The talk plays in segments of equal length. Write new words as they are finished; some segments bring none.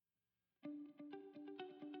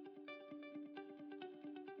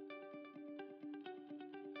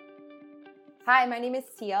Hi, my name is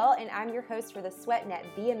Teal, and I'm your host for the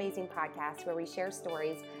SweatNet The Amazing podcast, where we share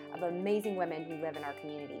stories of amazing women who live in our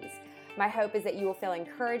communities. My hope is that you will feel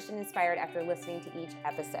encouraged and inspired after listening to each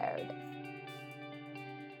episode.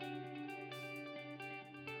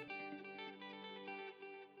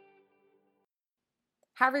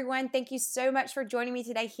 Hi, everyone. Thank you so much for joining me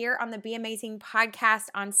today here on the Be Amazing podcast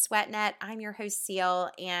on SweatNet. I'm your host,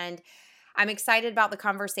 Seal, and I'm excited about the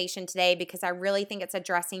conversation today because I really think it's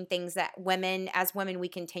addressing things that as women, we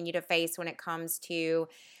continue to face when it comes to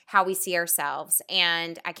how we see ourselves.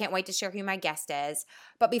 And I can't wait to share who my guest is.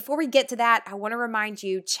 But before we get to that, I want to remind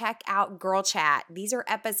you, check out Girl Chat. These are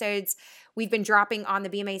episodes we've been dropping on the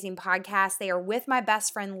Be Amazing podcast. They are with my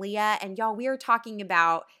best friend, Leah. And y'all, we are talking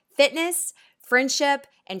about fitness, friendship,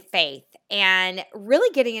 and faith, and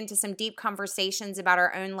really getting into some deep conversations about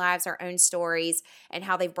our own lives, our own stories, and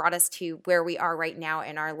how they've brought us to where we are right now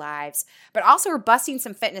in our lives. But also we're busting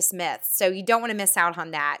some fitness myths, so you don't want to miss out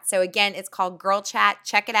on that. So again, it's called Girl Chat.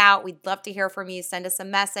 Check it out. We'd love to hear from you. Send us a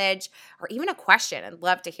message or even a question. I'd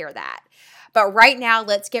love to hear that. But right now,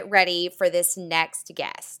 let's get ready for this next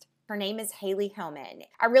guest. Her name is Haley Hillman.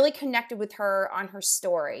 I really connected with her on her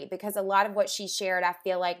story because a lot of what she shared, I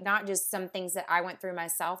feel like not just some things that I went through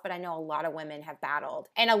myself, but I know a lot of women have battled.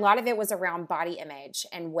 And a lot of it was around body image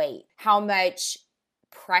and weight. How much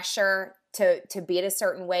pressure to be at a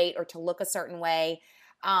certain weight or to look a certain way,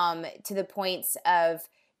 to the points of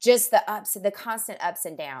just the constant ups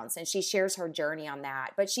and downs. And she shares her journey on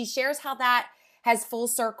that. But she shares how that has full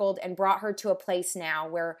circled and brought her to a place now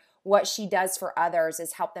where what she does for others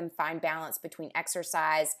is help them find balance between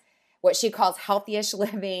exercise, what she calls healthy-ish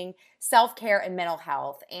living, self-care, and mental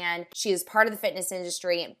health. And she is part of the fitness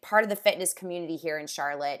industry and part of the fitness community here in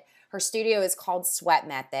Charlotte. Her studio is called Sweat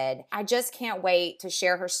Method. I just can't wait to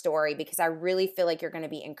share her story because I really feel like you're going to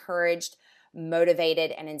be encouraged,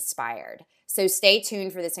 motivated, and inspired. So stay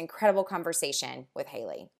tuned for this incredible conversation with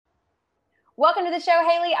Haley. Welcome to the show,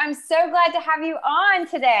 Haley. I'm so glad to have you on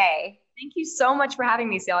today. Thank you so much for having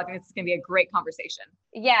me, Seal. I think this is going to be a great conversation.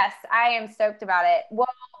 Yes, I am stoked about it. Well,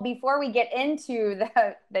 before we get into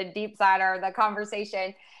the deep side or the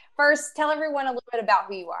conversation, first, tell everyone a little bit about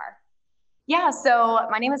who you are. Yeah, so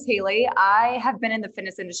my name is Haley. I have been in the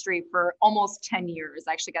fitness industry for almost 10 years.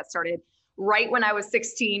 I actually got started right when I was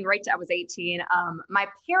 16, right to I was 18. My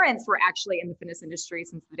parents were actually in the fitness industry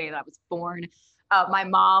since the day that I was born. My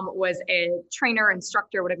mom was a trainer,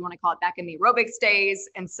 instructor, whatever you want to call it, back in the aerobics days.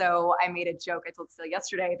 And so I made a joke. I told Seal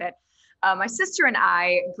yesterday that my sister and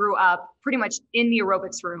I grew up pretty much in the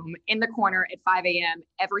aerobics room in the corner at 5 a.m.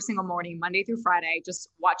 every single morning, Monday through Friday, just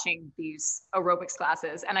watching these aerobics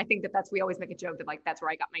classes. And I think that we always make a joke that like, that's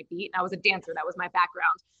where I got my beat. And I was a dancer. That was my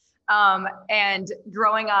background. And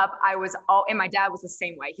growing up, and my dad was the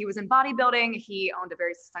same way. He was in bodybuilding. He owned a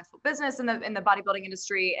very successful business in the bodybuilding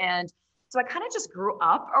industry. And so I kind of just grew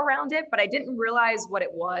up around it, but I didn't realize what it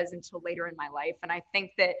was until later in my life. And I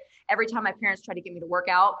think that every time my parents tried to get me to work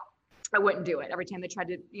out, I wouldn't do it. Every time they tried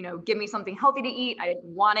to, give me something healthy to eat, I didn't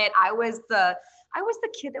want it. I was the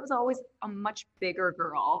kid that was always a much bigger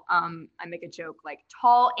girl. I make a joke, like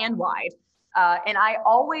tall and wide. And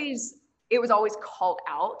it was always called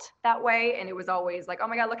out that way. And it was always like, oh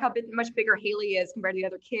my God, look how much bigger Haley is compared to the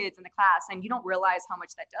other kids in the class. And you don't realize how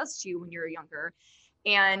much that does to you when you're younger.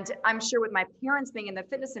 And I'm sure with my parents being in the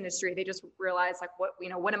fitness industry, they just realized like,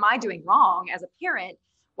 what am I doing wrong as a parent?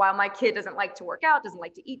 While my kid doesn't like to work out, doesn't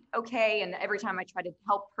like to eat okay. And every time I try to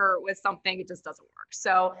help her with something, it just doesn't work.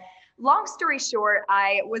 So long story short,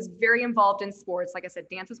 I was very involved in sports. Like I said,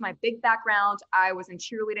 dance was my big background. I was in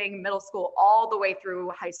cheerleading middle school all the way through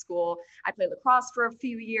high school. I played lacrosse for a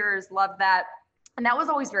few years, loved that. And that was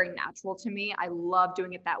always very natural to me. I loved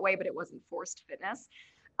doing it that way, but it wasn't forced fitness.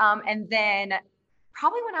 And then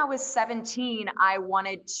probably when I was 17, I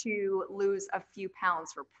wanted to lose a few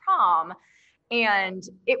pounds for prom. And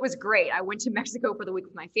it was great. I went to Mexico for the week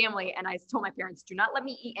with my family, and I told my parents, do not let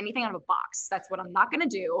me eat anything out of a box. That's what I'm not going to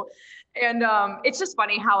do. And it's just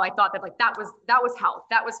funny how I thought that like that was health,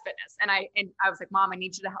 that was fitness. And I was like, Mom, I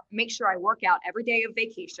need you to make sure I work out every day of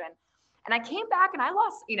vacation. And I came back and I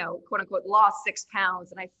lost, quote unquote, lost 6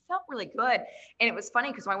 pounds, and I felt really good. And it was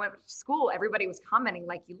funny because when I went to school, everybody was commenting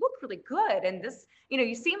like, you look really good. And this,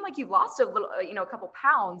 you seem like you've lost a little, a couple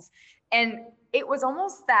pounds. And it was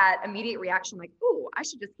almost that immediate reaction, like, ooh, I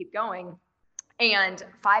should just keep going. And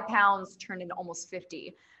 5 pounds turned into almost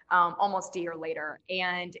 50, almost a year later.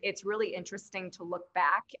 And it's really interesting to look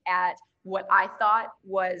back at what I thought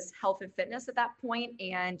was health and fitness at that point.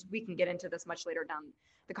 And we can get into this much later down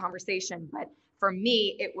the conversation. But for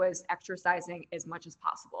me, it was exercising as much as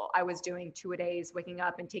possible. I was doing 2-a-days, waking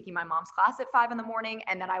up and taking my mom's class at 5 a.m.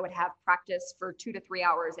 And then I would have practice for 2 to 3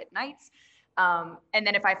 hours at nights. And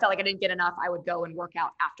then if I felt like I didn't get enough, I would go and work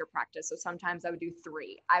out after practice. So sometimes I would do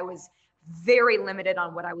 3. I was very limited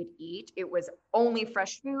on what I would eat. It was only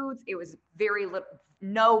fresh foods. It was very little,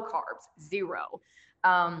 no carbs, 0.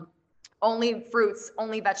 Only fruits,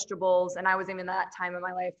 only vegetables. And I was even that time in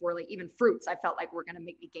my life where like even fruits, I felt like were going to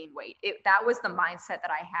make me gain weight. That was the mindset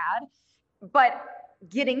that I had. But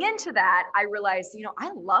getting into that, I realized,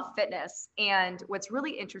 I love fitness. And what's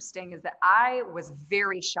really interesting is that I was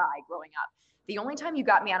very shy growing up. The only time you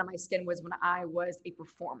got me out of my skin was when I was a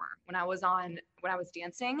performer, when I was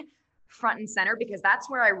dancing front and center, because that's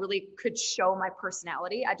where I really could show my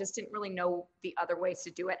personality. I just didn't really know the other ways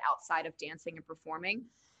to do it outside of dancing and performing.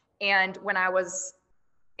 And when I was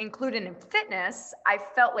included in fitness, I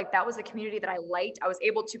felt like that was a community that I liked. I was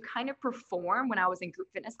able to kind of perform when I was in group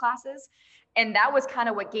fitness classes. And that was kind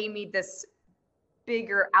of what gave me this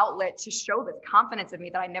bigger outlet to show this confidence in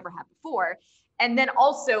me that I never had before. And then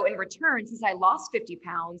also in return, since I lost 50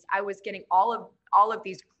 pounds, I was getting all of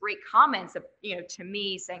these great comments of, to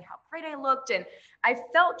me saying how great I looked. And I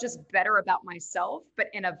felt just better about myself, but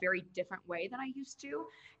in a very different way than I used to.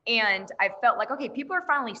 And I felt like, okay, people are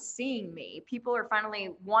finally seeing me. People are finally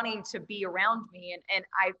wanting to be around me. And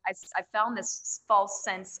I found this false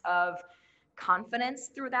sense of confidence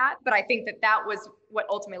through that. But I think that was what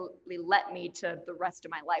ultimately led me to the rest of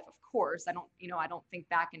my life. Of course, I don't think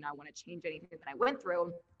back and I want to change anything that I went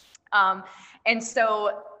through. And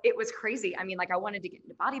so it was crazy. I mean, like I wanted to get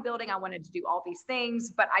into bodybuilding. I wanted to do all these things,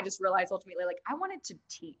 but I just realized ultimately, like I wanted to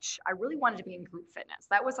teach. I really wanted to be in group fitness.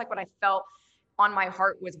 That was like what I felt on my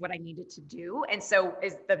heart was what I needed to do. And so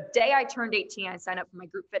is the day I turned 18, I signed up for my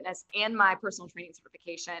group fitness and my personal training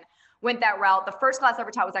certification, went that route. The first class I ever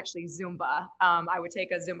taught was actually Zumba. I would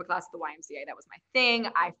take a Zumba class at the YMCA. That was my thing.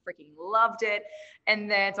 I freaking loved it. And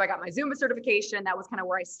then, so I got my Zumba certification. That was kind of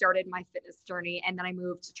where I started my fitness journey. And then I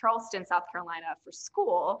moved to Charleston, South Carolina for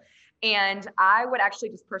school. And I would actually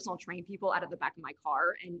just personal train people out of the back of my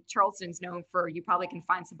car. And Charleston's known for, you probably can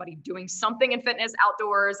find somebody doing something in fitness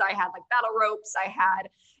outdoors. I had like battle ropes. I had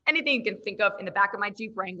anything you can think of in the back of my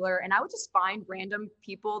Jeep Wrangler. And I would just find random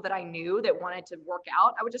people that I knew that wanted to work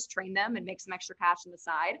out. I would just train them and make some extra cash on the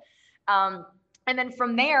side. And then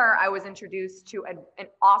from there, I was introduced to an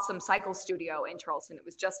awesome cycle studio in Charleston. It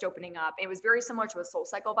was just opening up. It was very similar to a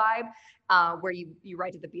SoulCycle vibe, where you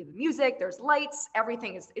ride to the beat of the music. There's lights.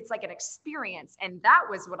 Everything it's like an experience. And that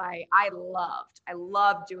was what I loved. I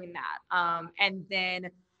loved doing that. And then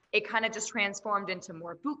it kind of just transformed into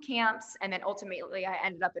more boot camps. And then ultimately, I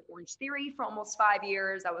ended up at Orange Theory for almost 5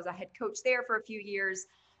 years. I was a head coach there for a few years.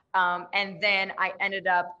 And then I ended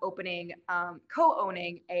up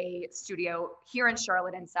co-owning a studio here in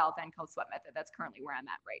Charlotte and South End called Sweat Method. That's currently where I'm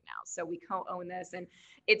at right now. So we co-own this, and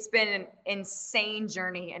it's been an insane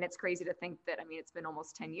journey. And it's crazy to think that, it's been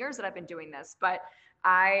almost 10 years that I've been doing this, but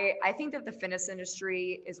I think that the fitness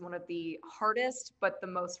industry is one of the hardest, but the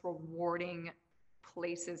most rewarding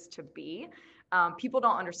places to be. People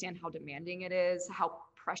don't understand how demanding it is, how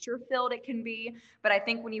pressure filled it can be. But I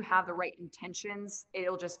think when you have the right intentions,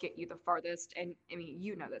 it'll just get you the farthest. And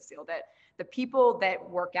this, Seal, that the people that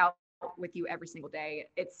work out with you every single day,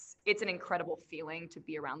 it's an incredible feeling to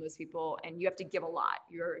be around those people. And you have to give a lot.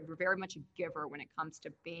 You're very much a giver when it comes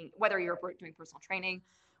to whether you're doing personal training,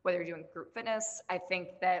 whether you're doing group fitness. I think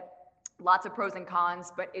that lots of pros and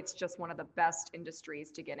cons, but it's just one of the best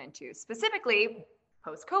industries to get into, specifically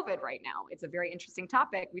post-COVID right now. It's a very interesting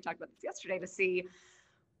topic. We talked about this yesterday to see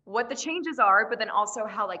what the changes are, but then also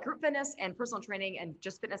how like group fitness and personal training and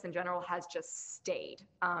just fitness in general has just stayed.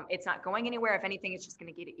 It's not going anywhere. If anything, it's just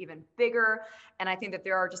going to get even bigger. And I think that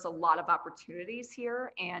there are just a lot of opportunities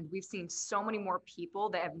here. And we've seen so many more people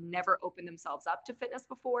that have never opened themselves up to fitness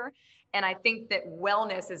before. And I think that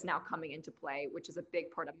wellness is now coming into play, which is a big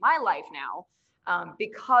part of my life now.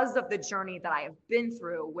 Because of the journey that I have been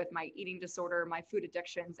through with my eating disorder, my food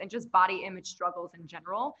addictions, and just body image struggles in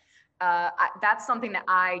general. That's something that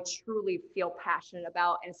I truly feel passionate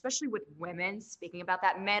about. And especially with women, speaking about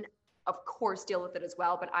that, men, of course, deal with it as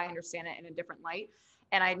well, but I understand it in a different light.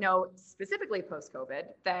 And I know specifically post-COVID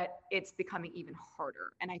that it's becoming even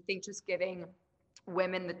harder. And I think just giving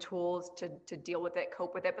women the tools to deal with it,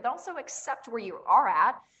 cope with it, but also accept where you are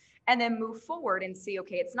at, and then move forward and see,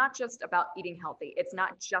 okay, it's not just about eating healthy. It's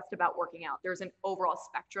not just about working out. There's an overall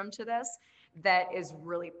spectrum to this that is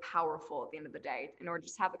really powerful at the end of the day in order to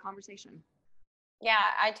just have the conversation. Yeah,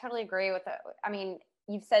 I totally agree with it.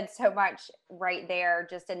 You've said so much right there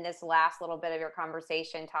just in this last little bit of your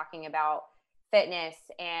conversation, talking about fitness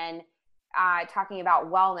and talking about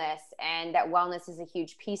wellness, and that wellness is a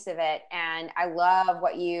huge piece of it. And I love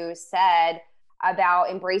what you said about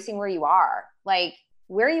embracing where you are. Like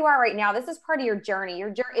where you are right now, this is part of your journey. Your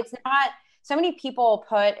journey, it's not, so many people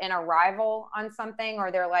put an arrival on something,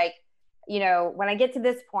 or they're like, when I get to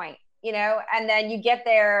this point, and then you get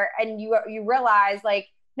there and you realize like,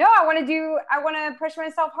 no, I want to push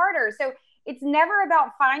myself harder. So it's never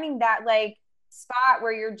about finding that like spot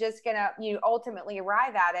where you're just gonna ultimately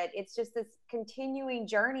arrive at it. It's just this continuing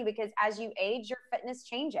journey, because as you age, your fitness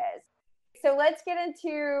changes. So let's get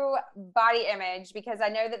into body image, because I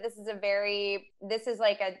know that this is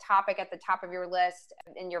like a topic at the top of your list,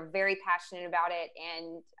 and you're very passionate about it,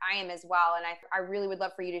 and I am as well. And I really would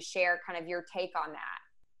love for you to share kind of your take on that.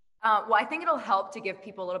 Well, I think it'll help to give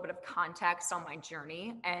people a little bit of context on my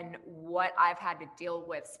journey and what I've had to deal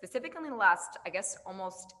with, specifically in the last, I guess,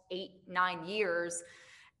 almost 8-9 years.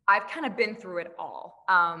 I've kind of been through it all.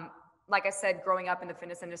 Like I said, growing up in the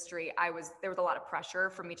fitness industry, there was a lot of pressure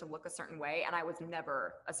for me to look a certain way, and I was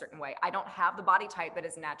never a certain way. I don't have the body type that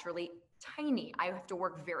is naturally tiny. I have to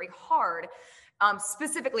work very hard.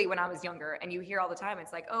 Specifically when I was younger, and you hear all the time,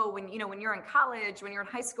 it's like, oh, when you're in college, when you're in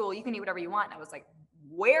high school, you can eat whatever you want. And I was like,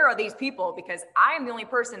 where are these people? Because I am the only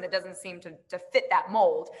person that doesn't seem to fit that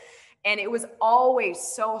mold. And it was always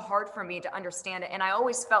so hard for me to understand it. And I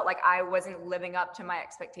always felt like I wasn't living up to my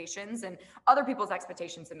expectations and other people's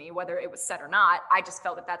expectations of me, whether it was set or not. I just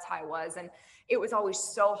felt that that's how I was. And it was always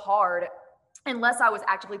so hard unless I was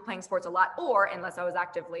actively playing sports a lot, or unless I was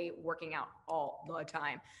actively working out all the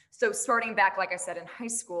time. So starting back, like I said, in high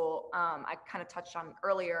school, I kind of touched on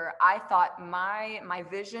earlier, I thought my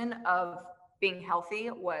vision of being healthy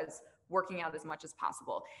was working out as much as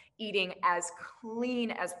possible, eating as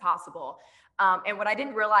clean as possible. And what I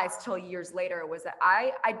didn't realize till years later was that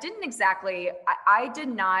I did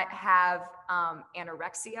not have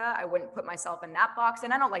anorexia. I wouldn't put myself in that box.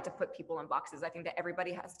 And I don't like to put people in boxes. I think that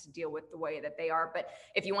everybody has to deal with the way that they are. But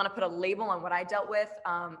if you want to put a label on what I dealt with,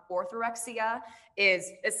 orthorexia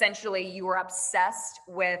is essentially you were obsessed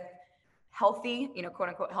with healthy, quote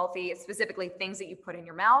unquote healthy, specifically things that you put in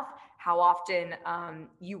your mouth, how often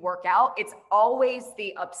you work out. It's always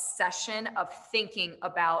the obsession of thinking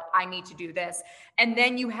about, I need to do this. And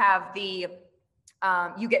then you have you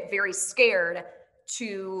get very scared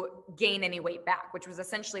to gain any weight back, which was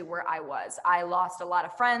essentially where I was. I lost a lot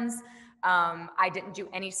of friends. I didn't do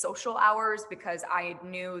any social hours because I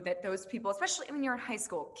knew that those people, especially when you're in high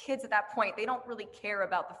school, kids at that point, they don't really care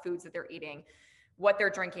about the foods that they're eating, what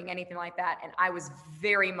they're drinking, anything like that. And I was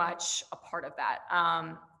very much a part of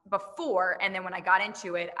that before. And then when I got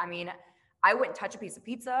into it, I mean, I wouldn't touch a piece of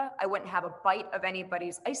pizza. I wouldn't have a bite of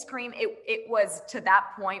anybody's ice cream. It was to that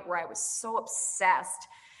point where I was so obsessed.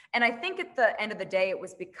 And I think at the end of the day, it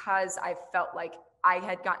was because I felt like I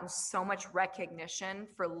had gotten so much recognition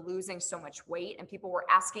for losing so much weight. And people were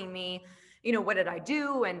asking me, what did I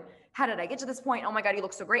do? And how did I get to this point? Oh my God, you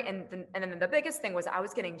look so great. And then the biggest thing was I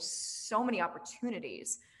was getting so many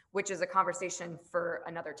opportunities, which is a conversation for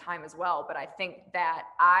another time as well. But I think that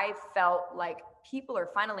I felt like people are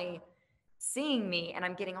finally seeing me and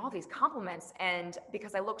I'm getting all these compliments, and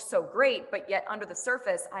because I look so great, but yet under the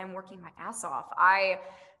surface, I'm working my ass off. I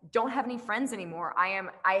don't have any friends anymore.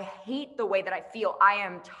 I hate the way that I feel. I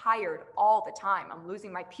am tired all the time. I'm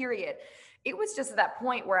losing my period. It was just at that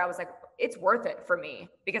point where I was like, it's worth it for me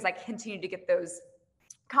because I continue to get those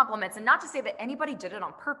compliments. And not to say that anybody did it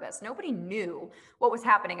on purpose. Nobody knew what was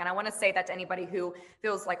happening. And I want to say that to anybody who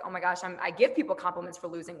feels like, oh my gosh, I give people compliments for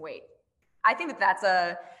losing weight. I think it's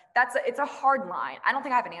a hard line. I don't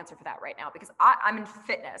think I have an answer for that right now because I'm in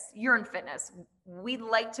fitness. You're in fitness. We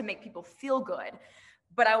like to make people feel good,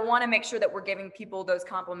 but I want to make sure that we're giving people those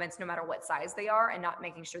compliments no matter what size they are, and not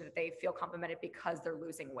making sure that they feel complimented because they're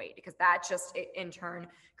losing weight, because that just in turn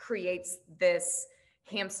creates this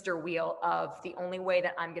hamster wheel of the only way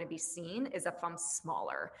that I'm going to be seen is if I'm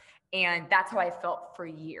smaller. And that's how I felt for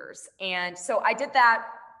years. And so I did that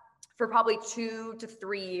for probably 2 to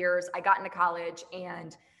 3 years. I got into college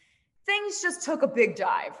and things just took a big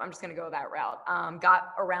dive. I'm just going to go that route.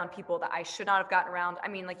 Got around people that I should not have gotten around. I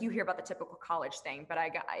mean, like you hear about the typical college thing, but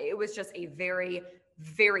it was just a very,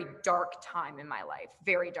 very dark time in my life,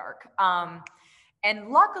 very dark. And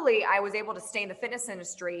luckily I was able to stay in the fitness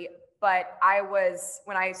industry, but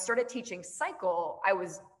when I started teaching cycle, I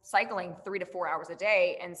was cycling 3 to 4 hours a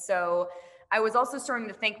day. And so I was also starting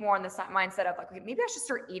to think more on the mindset of like, okay, maybe I should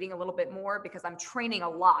start eating a little bit more because I'm training a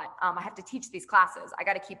lot. I have to teach these classes. I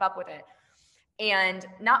got to keep up with it. And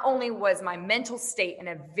not only was my mental state in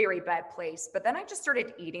a very bad place, but then I just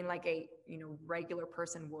started eating like a, regular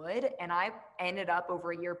person would. And I ended up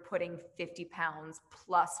over a year putting 50 pounds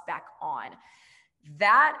plus back on.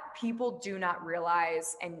 That people do not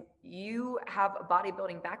realize, and you have a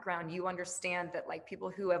bodybuilding background, you understand that like people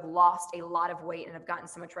who have lost a lot of weight and have gotten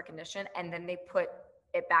so much recognition and then they put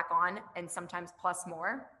it back on and sometimes plus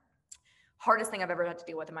more, hardest thing I've ever had to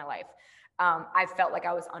deal with in my life. I felt like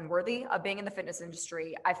I was unworthy of being in the fitness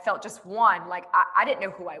industry. I felt just like I didn't know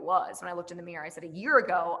who I was. When I looked in the mirror, I said a year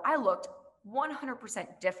ago, I looked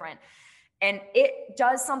 100% different. And it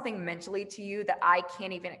does something mentally to you that I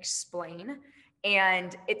can't even explain.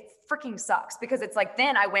 And it freaking sucks because it's like,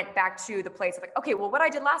 then I went back to the place of like, okay, well, what I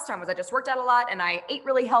did last time was I just worked out a lot and I ate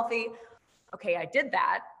really healthy. Okay, I did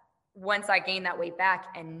that once I gained that weight back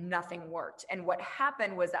and nothing worked. And what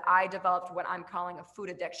happened was that I developed what I'm calling a food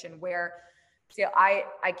addiction where, see, I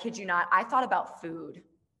kid you not, I thought about food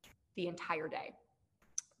the entire day.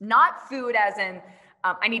 Not food as in,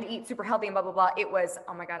 I need to eat super healthy and blah, blah, blah. It was,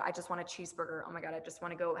 oh my God, I just want a cheeseburger. Oh my God, I just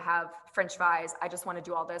want to go have French fries. I just want to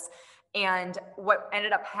do all this. And what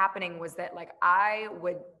ended up happening was that like I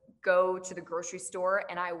would go to the grocery store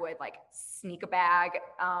and I would like sneak a bag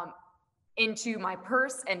into my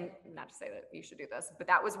purse. And not to say that you should do this, but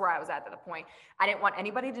that was where I was at the point. I didn't want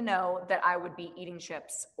anybody to know that I would be eating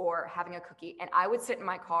chips or having a cookie. And I would sit in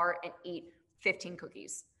my car and eat 15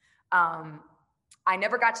 cookies. I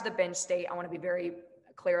never got to the binge state. I want to be very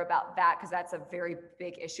clear about that because that's a very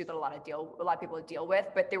big issue that a lot of people deal with.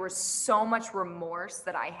 But there was so much remorse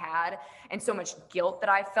that I had and so much guilt that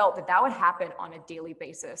I felt that would happen on a daily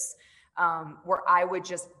basis, where I would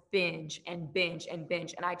just binge and binge and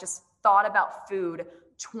binge. And I just thought about food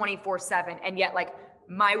 24/7. And yet like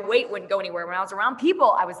my weight wouldn't go anywhere. When I was around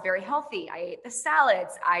people, I was very healthy. I ate the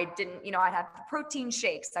salads. I didn't, I'd have the protein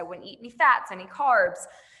shakes. I wouldn't eat any fats, any carbs.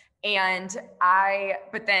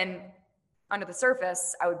 But then under the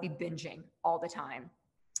surface, I would be binging all the time.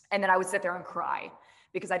 And then I would sit there and cry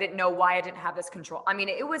because I didn't know why I didn't have this control. I mean,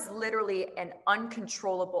 it was literally an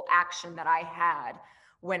uncontrollable action that I had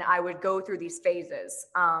when I would go through these phases.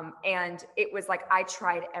 And it was like, I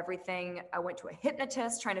tried everything. I went to a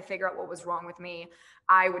hypnotist trying to figure out what was wrong with me.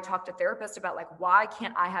 I would talk to therapists about like, why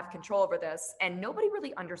can't I have control over this? And nobody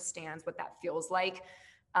really understands what that feels like.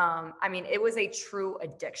 I mean, it was a true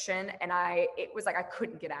addiction and it was like, I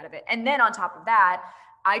couldn't get out of it. And then on top of that,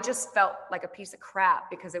 I just felt like a piece of crap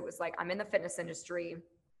because it was like, I'm in the fitness industry.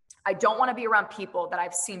 I don't want to be around people that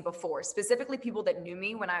I've seen before, specifically people that knew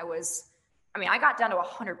me when I got down to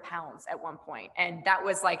 100 pounds at one point, and that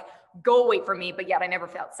was like goal weight for me, but yet I never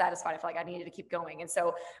felt satisfied. I felt like I needed to keep going. And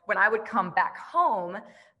so when I would come back home,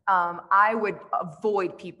 I would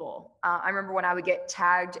avoid people. I remember when I would get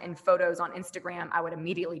tagged in photos on Instagram, I would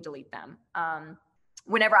immediately delete them.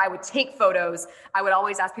 Whenever I would take photos, I would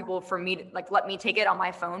always ask people for me to let me take it on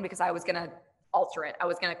my phone because I was going to alter it. I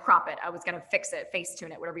was going to crop it. I was going to fix it,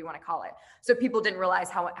 Facetune it, whatever you want to call it. So people didn't realize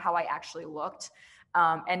how I actually looked.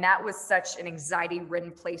 And that was such an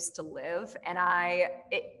anxiety-ridden place to live. And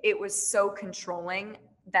it was so controlling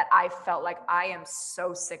that I felt like I am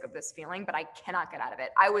so sick of this feeling, but I cannot get out of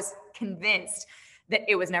it. I was convinced that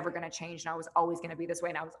it was never going to change and I was always going to be this way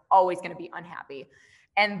and I was always going to be unhappy.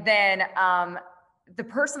 And then the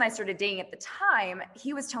person I started dating at the time,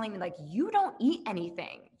 he was telling me like, you don't eat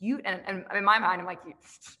anything. And in my mind, I'm like,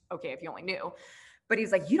 okay, if you only knew. But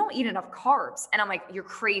he's like, you don't eat enough carbs. And I'm like, you're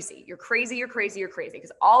crazy. You're crazy. You're crazy. You're crazy.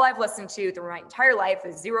 Because all I've listened to through my entire life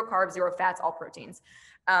is 0 carbs, 0 fats, all proteins.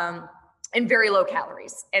 And very low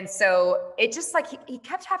calories. And so it just like, he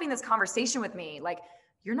kept having this conversation with me, like,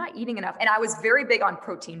 you're not eating enough. And I was very big on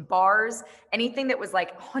protein bars, anything that was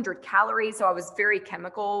like 100 calories. So I was very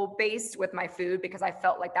chemical based with my food because I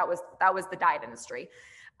felt like that was the diet industry.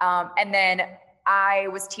 And then I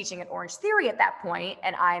was teaching at Orange Theory at that point,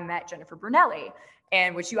 and I met Jennifer Brunelli,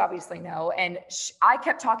 and which you obviously know. And I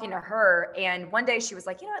kept talking to her. And one day she was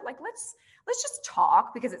like, you know what, like, let's just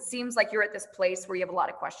talk because it seems like you're at this place where you have a lot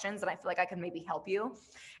of questions and I feel like I can maybe help you.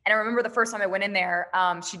 And I remember the first time I went in there,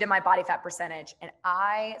 she did my body fat percentage and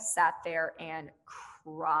I sat there and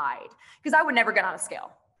cried because I would never get on a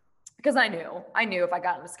scale because I knew if I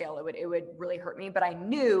got on a scale, it would really hurt me. But I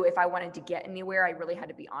knew if I wanted to get anywhere, I really had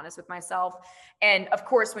to be honest with myself. And of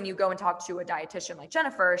course, when you go and talk to a dietitian like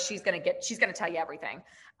Jennifer, she's going to tell you everything.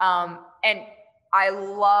 And I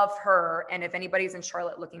love her. And if anybody's in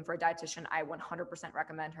Charlotte looking for a dietitian, I 100%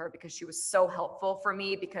 recommend her because she was so helpful for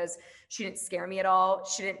me because she didn't scare me at all.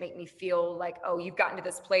 She didn't make me feel like, oh, you've gotten to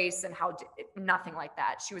this place and nothing like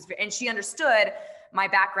that. And she understood my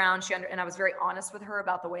background. And I was very honest with her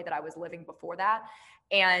about the way that I was living before that.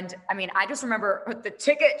 And I mean, I just remember the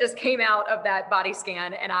ticket just came out of that body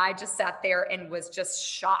scan and I just sat there and was just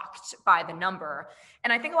shocked by the number.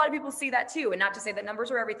 And I think a lot of people see that too. And not to say that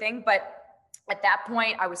numbers are everything, but at that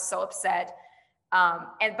point, I was so upset.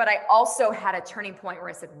 But I also had a turning point where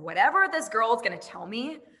I said, whatever this girl is going to tell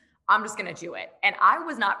me, I'm just going to do it. And I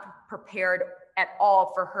was not prepared at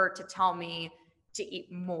all for her to tell me to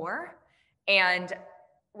eat more. And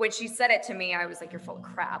when she said it to me, I was like, you're full of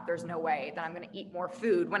crap. There's no way that I'm going to eat more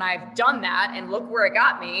food when I've done that. And look where it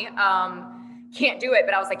got me. Can't do it.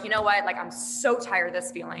 But I was like, you know what? Like, I'm so tired of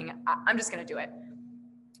this feeling. I'm just going to do it.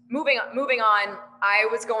 Moving on, I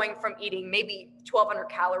was going from eating maybe 1,200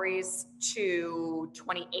 calories to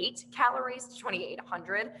 28 calories to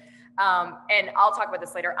 2,800. And I'll talk about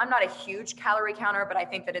this later. I'm not a huge calorie counter, but I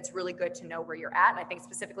think that it's really good to know where you're at. And I think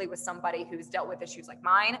specifically with somebody who's dealt with issues like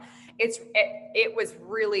mine, it was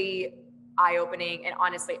really eye-opening. And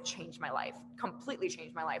honestly, it changed my life, completely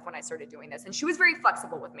changed my life when I started doing this. And she was very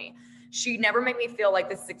flexible with me. She never made me feel like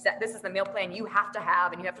this is the meal plan you have to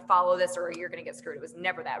have, and you have to follow this or you're going to get screwed. It was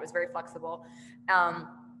never that. It was very flexible.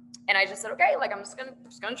 And I just said, okay, like, I'm just going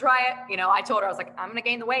to try it. You know, I told her, I was like, I'm going to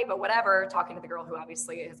gain the weight, but whatever, talking to the girl who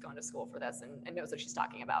obviously has gone to school for this and knows what she's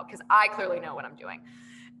talking about. Cause I clearly know what I'm doing.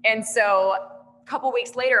 And so a couple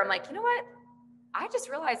weeks later, I'm like, you know what? I just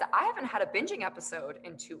realized I haven't had a binging episode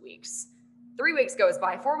in 2 weeks. 3 weeks goes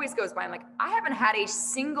by, 4 weeks goes by. I'm like, I haven't had a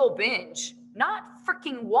single binge, not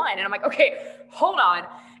freaking one. And I'm like, okay, hold on.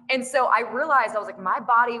 And so I realized, I was like, my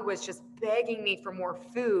body was just begging me for more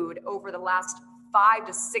food over the last 5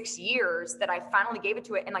 to 6 years that I finally gave it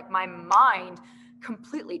to it. And like, my mind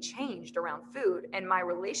completely changed around food and my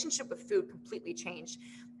relationship with food completely changed.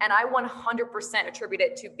 And I 100% attribute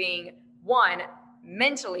it to being, one,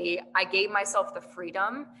 mentally, I gave myself the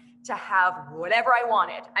freedom to have whatever I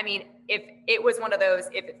wanted. I mean, if it was one of those,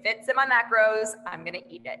 if it fits in my macros, I'm going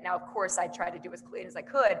to eat it. Now, of course, I tried to do as clean as I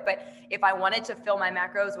could, but if I wanted to fill my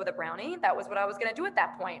macros with a brownie, that was what I was going to do at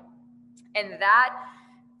that point. And that,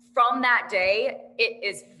 from that day, it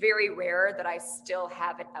is very rare that I still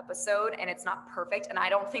have an episode, and it's not perfect. And I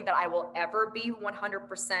don't think that I will ever be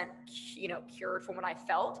 100%, cured from what I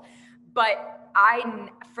felt. But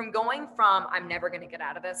from going from I'm never going to get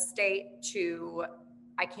out of this state to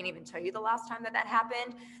I can't even tell you the last time that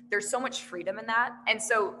happened. There's so much freedom in that. And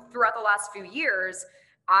so throughout the last few years,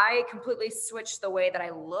 I completely switched the way that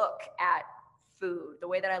I look at food, the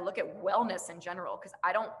way that I look at wellness in general, because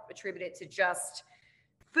I don't attribute it to just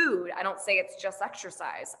food. I don't say it's just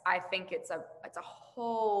exercise. I think it's a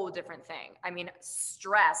whole different thing. I mean,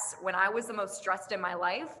 stress, when I was the most stressed in my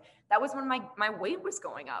life, that was when my weight was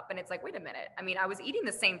going up. And it's like, wait a minute. I mean, I was eating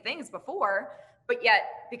the same things before, but yet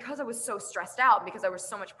because I was so stressed out, because there was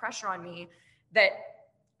so much pressure on me, that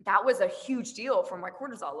was a huge deal for my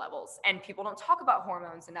cortisol levels. And people don't talk about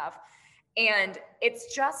hormones enough. And it's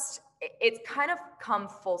kind of come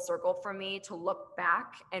full circle for me to look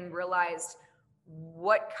back and realize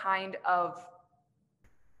what kind of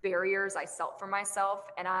barriers I set for myself.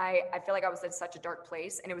 And I feel like I was in such a dark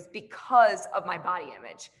place, and it was because of my body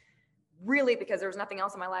image, really, because there was nothing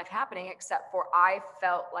else in my life happening except for I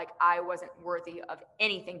felt like I wasn't worthy of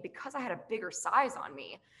anything because I had a bigger size on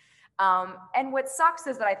me. And what sucks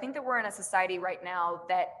is that I think that we're in a society right now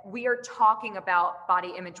that we are talking about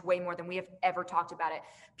body image way more than we have ever talked about it.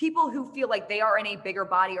 People who feel like they are in a bigger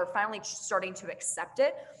body are finally starting to accept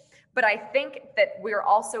it. But I think that we're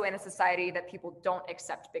also in a society that people don't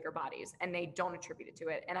accept bigger bodies and they don't attribute it to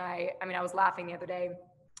it. And I was laughing the other day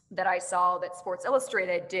that I saw that Sports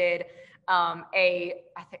Illustrated did I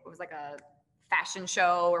think it was like a fashion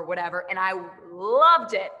show or whatever. And I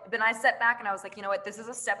loved it. Then I sat back and I was like, you know what, this is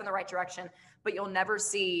a step in the right direction, but you'll never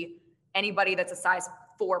see anybody that's a size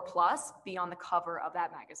 4+ be on the cover of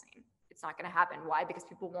that magazine. It's not going to happen. Why? Because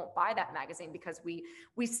people won't buy that magazine because we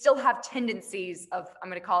still have tendencies of, I'm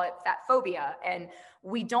going to call it fat phobia. And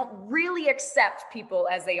we don't really accept people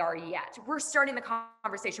as they are yet. We're starting the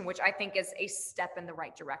conversation, which I think is a step in the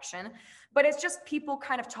right direction, but it's just people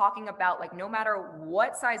kind of talking about like, no matter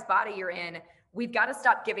what size body you're in, we've got to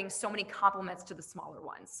stop giving so many compliments to the smaller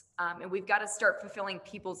ones. And we've got to start fulfilling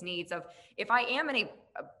people's needs of, if I am in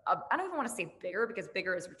I don't even want to say bigger because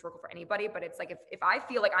bigger is rhetorical for anybody, but it's like, if I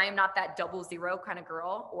feel like I am not that 00 kind of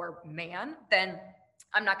girl or man, then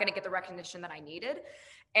I'm not going to get the recognition that I needed.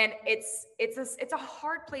 And it's a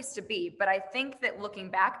hard place to be, but I think that looking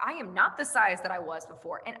back, I am not the size that I was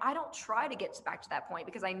before. And I don't try to get back to that point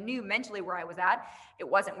because I knew mentally where I was at, it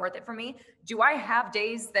wasn't worth it for me. Do I have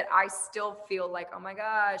days that I still feel like, oh my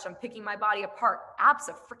gosh, I'm picking my body apart?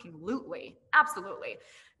 Absolutely. Absolutely.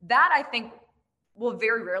 That I think will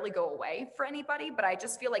very rarely go away for anybody, but I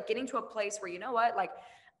just feel like getting to a place where, you know what, like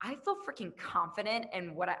I feel freaking confident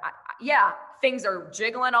in what yeah, things are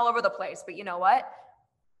jiggling all over the place, but you know what?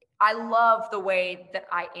 I love the way that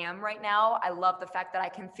I am right now. I love the fact that I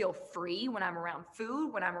can feel free when I'm around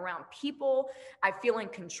food, when I'm around people. I feel in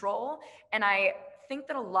control. And I think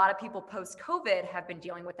that a lot of people post-COVID have been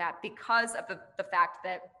dealing with that because of the fact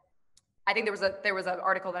that I think there was an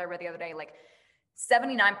article that I read the other day, like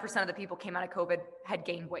 79% of the people came out of COVID had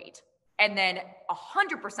gained weight. And then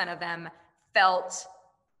 100% of them felt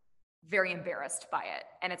very embarrassed by it.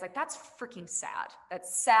 And it's like, that's freaking sad.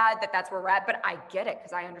 That's sad that that's where we're at, but I get it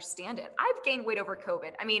because I understand it. I've gained weight over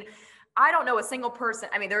COVID. I mean, I don't know a single person.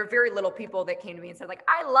 I mean, there are very little people that came to me and said like,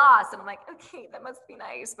 I lost. And I'm like, okay, that must be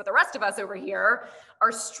nice. But the rest of us over here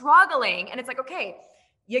are struggling. And it's like, okay,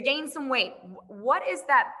 you gained some weight. What is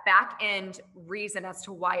that back end reason as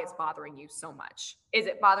to why it's bothering you so much? Is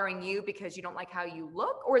it bothering you because you don't like how you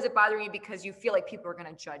look? Or is it bothering you because you feel like people are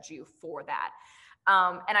going to judge you for that?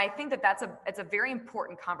 And I think that it's a very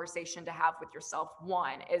important conversation to have with yourself.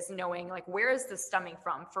 One is knowing like, where is this stemming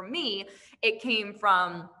from? For me, it came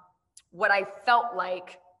from what I felt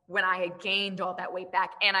like when I had gained all that weight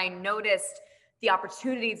back. And I noticed the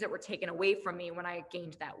opportunities that were taken away from me when I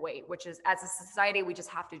gained that weight, which is, as a society, we just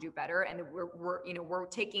have to do better. And we're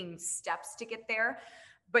taking steps to get there.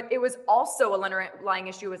 But it was also an underlying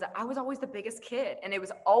issue was that I was always the biggest kid, and it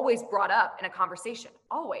was always brought up in a conversation.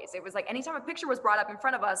 Always. It was like anytime a picture was brought up in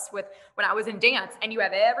front of us with when I was in dance, and you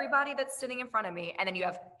have everybody that's sitting in front of me, and then you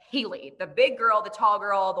have Haley, the big girl, the tall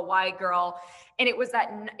girl, the wide girl. And it was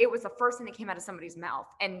the first thing that came out of somebody's mouth.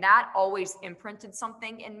 And that always imprinted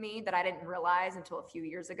something in me that I didn't realize until a few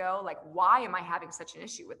years ago. Like, why am I having such an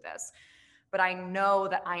issue with this? But I know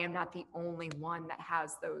that I am not the only one that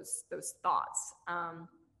has those thoughts.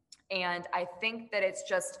 And I think that it's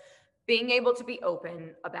just being able to be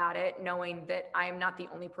open about it, knowing that I am not the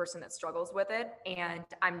only person that struggles with it. And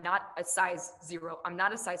I'm not a size 0. I'm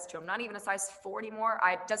not a size 2. I'm not even a size 4 anymore.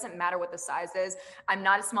 It doesn't matter what the size is. I'm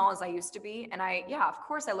not as small as I used to be. And of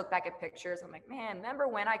course I look back at pictures. I'm like, man, remember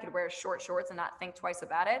when I could wear short shorts and not think twice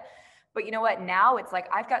about it? But you know what? Now it's like,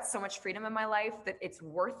 I've got so much freedom in my life that it's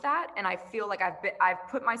worth that. And I feel like I've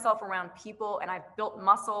put myself around people and I've built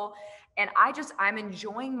muscle, and I'm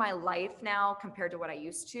enjoying my life now compared to what I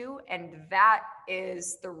used to. And that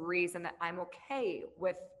is the reason that I'm okay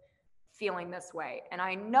with feeling this way. And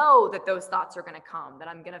I know that those thoughts are going to come, that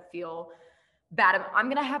I'm going to feel bad. I'm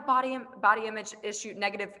going to have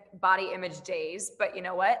negative body image days, but you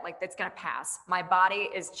know what? Like, that's going to pass. My body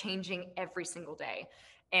is changing every single day.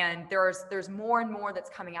 And there's more and more that's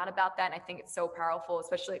coming out about that. And I think it's so powerful,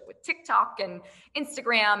 especially with TikTok and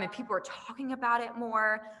Instagram, and people are talking about it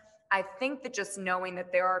more. I think that just knowing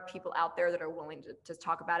that there are people out there that are willing to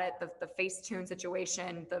talk about it, the Facetune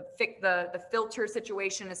situation, the filter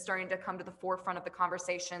situation is starting to come to the forefront of the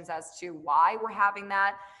conversations as to why we're having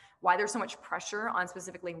that, why there's so much pressure on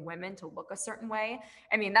specifically women to look a certain way.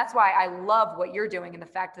 I mean, that's why I love what you're doing, and the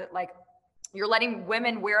fact that like, you're letting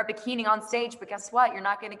women wear a bikini on stage, but guess what? You're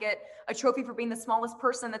not going to get a trophy for being the smallest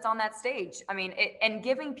person that's on that stage. I mean, and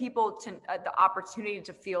giving people the opportunity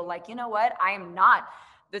to feel like, you know what? I am not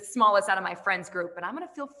the smallest out of my friends group, but I'm going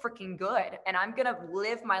to feel freaking good. And I'm going to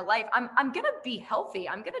live my life. I'm going to be healthy.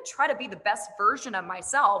 I'm going to try to be the best version of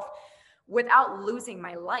myself without losing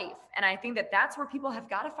my life. And I think that that's where people have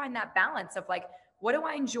got to find that balance of like, what do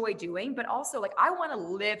I enjoy doing? But also like, I want to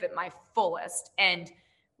live at my fullest. And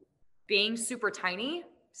being super tiny,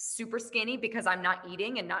 super skinny because I'm not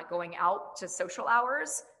eating and not going out to social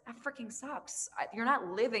hours, that freaking sucks. You're not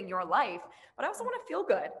living your life. But I also want to feel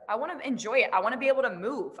good. I want to enjoy it. I want to be able to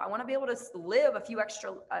move. I want to be able to live a few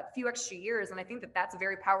extra years. And I think that that's a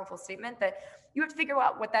very powerful statement that you have to figure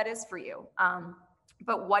out what that is for you.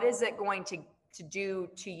 But what is it going to do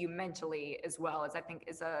to you mentally as well, as I think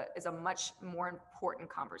is a much more important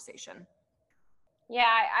conversation. Yeah,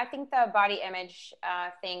 I think the body image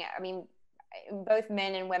thing, I mean, both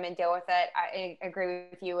men and women deal with it. I agree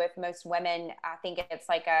with you. With most women, I think it's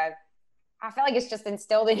like I feel like it's just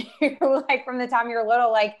instilled in you, like from the time you're little,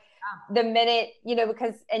 like the minute,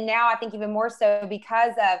 and now I think even more so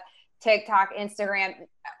because of TikTok, Instagram,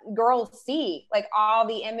 girls see like all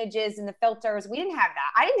the images and the filters. We didn't have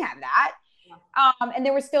that. I didn't have that. And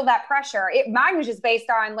there was still that pressure. Mine was just based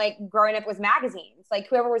on like growing up with magazines, like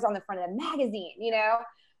whoever was on the front of the magazine,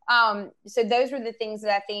 So those were the things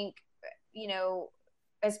that I think, you know,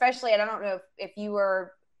 especially, and I don't know if you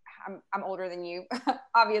were, I'm older than you,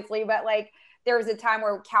 obviously, but like there was a time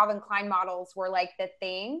where Calvin Klein models were like the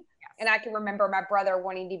thing. Yes. And I can remember my brother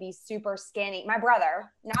wanting to be super skinny. My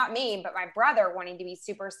brother, not me, but my brother wanting to be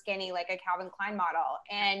super skinny, like a Calvin Klein model.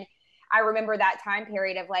 And I remember that time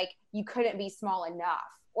period of like, you couldn't be small enough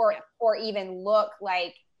or even look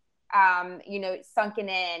like, you know, sunken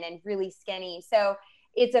in and really skinny. So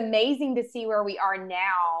it's amazing to see where we are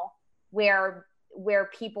now, where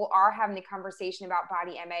people are having the conversation about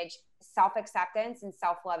body image. Self-acceptance and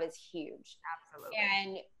self-love is huge. Absolutely.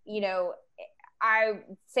 And, you know,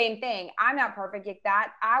 same thing. I'm not perfect at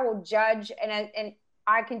that. I will judge. And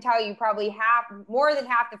I can tell you probably more than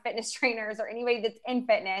half the fitness trainers or anybody that's in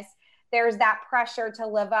fitness, there's that pressure to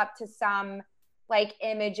live up to some like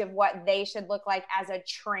image of what they should look like as a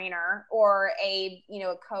trainer or a, you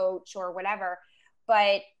know, a coach or whatever.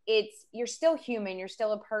 But you're still human. You're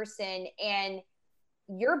still a person, and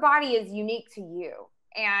your body is unique to you.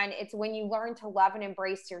 And it's when you learn to love and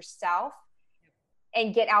embrace yourself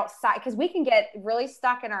and get outside, because we can get really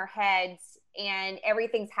stuck in our heads and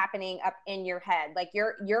everything's happening up in your head. Like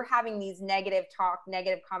you're having these negative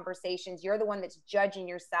conversations. You're the one that's judging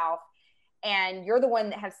yourself, and you're the one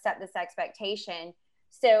that has set this expectation.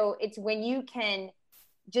 So it's when you can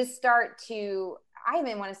just start to, I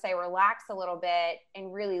even want to say, relax a little bit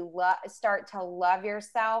and really start to love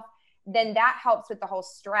yourself, then that helps with the whole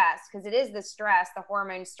stress, because it is the stress, the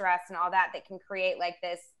hormone stress and all that can create like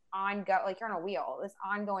this like you're on a wheel, this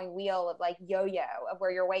ongoing wheel of like yo-yo of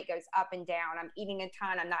where your weight goes up and down. I'm eating a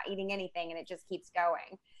ton, I'm not eating anything, and it just keeps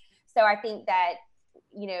going. So I think that,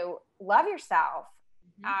 you know, love yourself,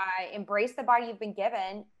 embrace the body you've been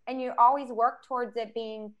given, and you always work towards it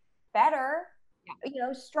being better, you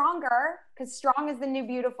know, stronger, because strong is the new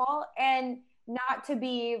beautiful, and not to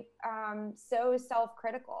be so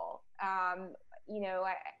self-critical. You know,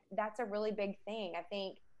 that's a really big thing. I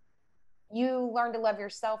think you learn to love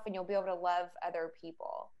yourself and you'll be able to love other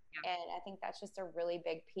people. Yeah. And I think that's just a really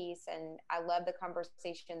big piece. And I love the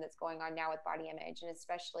conversation that's going on now with body image, and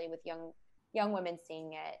especially with young women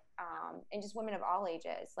seeing it, and just women of all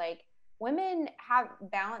ages. Like women have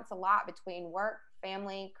balance a lot between work,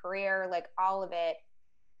 family, career, like all of it.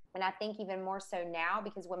 And I think even more so now,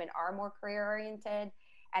 because women are more career oriented,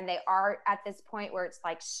 and they are at this point where it's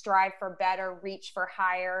like strive for better, reach for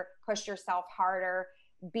higher, push yourself harder,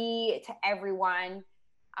 be to everyone.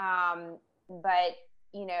 But,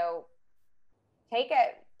 you know, take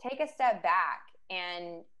a step back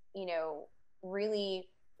and, you know, really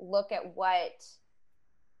look at what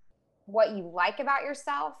you like about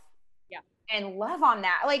yourself, and love on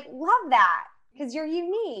that. Like love that, because you're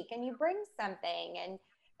unique and you bring something, and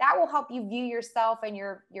that will help you view yourself and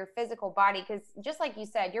your physical body. Because just like you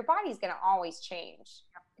said, your body's going to always change.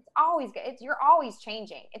 You're always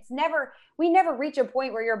changing. We never reach a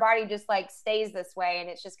point where your body just like stays this way and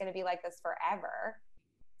it's just going to be like this forever.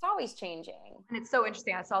 It's always changing. And it's so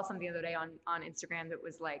interesting. I saw something the other day on Instagram that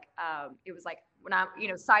was like, it was like, when I'm, you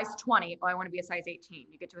know, size 20, oh, I want to be a size 18.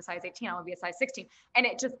 You get to a size 18, I want to be a size 16. And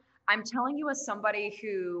it just, I'm telling you, as somebody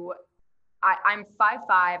who, I'm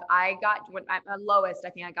 5'5". When I'm at lowest, I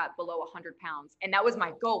think I got below 100 pounds. And that was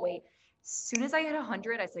my goal weight. As soon as I hit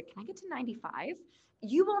 100, I said, can I get to 95?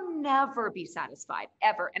 You will never be satisfied,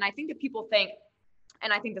 ever. And I think that people think,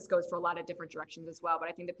 and I think this goes for a lot of different directions as well, but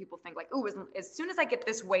I think that people think like, oh, as soon as I get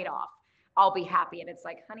this weight off, I'll be happy. And it's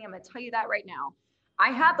like, honey, I'm going to tell you that right now. I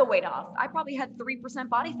had the weight off. I probably had 3%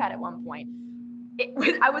 body fat at one point.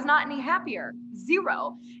 I was not any happier,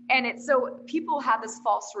 0. And it's so people have this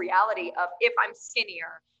false reality of, if I'm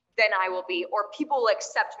skinnier, then I will be, or people will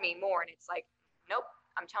accept me more. And it's like, nope,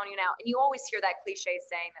 I'm telling you now. And you always hear that cliche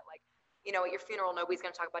saying that, like, you know, at your funeral, nobody's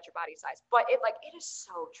going to talk about your body size, but it is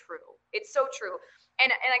so true. It's so true.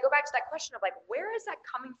 And I go back to that question of like, where is that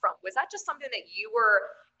coming from? Was that just something that you were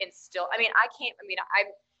instilled?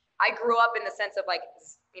 I grew up in the sense of like,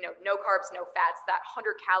 you know, no carbs, no fats, that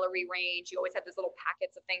 100-calorie range. You always had those little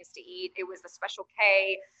packets of things to eat. It was the Special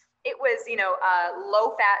K. It was, you know,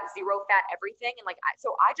 low fat, 0 fat, everything. And like,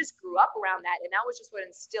 so I just grew up around that. And that was just what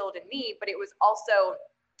instilled in me. But it was also,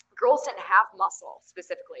 girls didn't have muscle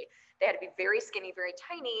specifically. They had to be very skinny, very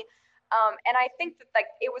tiny. And I think that like,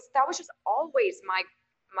 that was just always my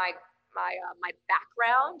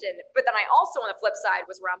background. But then I also, on the flip side,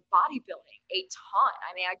 was around bodybuilding a ton.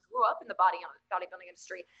 I mean, I grew up in the bodybuilding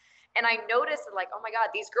industry, and I noticed that like, oh my God,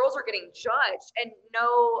 these girls are getting judged, and no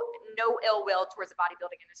ill will towards the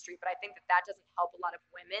bodybuilding industry. But I think that doesn't help a lot of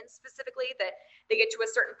women specifically, that they get to a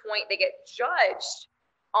certain point, they get judged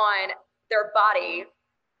on their body,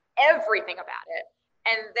 everything about it.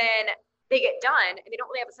 And then they get done and they don't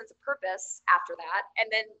really have a sense of purpose after that. And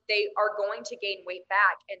then they are going to gain weight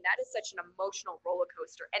back. And that is such an emotional roller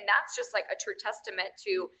coaster. And that's just like a true testament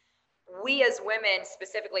to we as women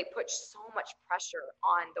specifically put so much pressure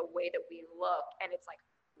on the way that we look. And it's like,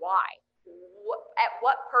 why? At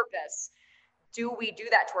what purpose do we do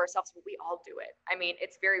that to ourselves? Well, we all do it. I mean,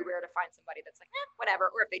 it's very rare to find somebody that's like, whatever.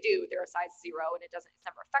 Or if they do, they're a size 0 and it's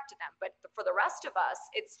never affected them. But for the rest of us,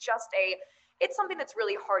 it's something that's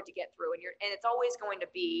really hard to get through, and it's always going to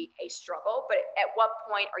be a struggle. But at what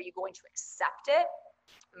point are you going to accept it,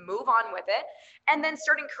 move on with it, and then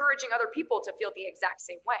start encouraging other people to feel the exact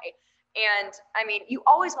same way? And I mean, you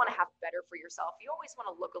always want to have better for yourself. You always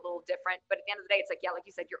want to look a little different. But at the end of the day, it's like, yeah, like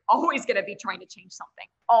you said, you're always going to be trying to change something,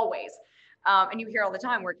 always. And you hear all the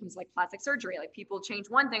time where it comes to like plastic surgery, like people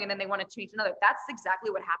change one thing and then they want to change another. That's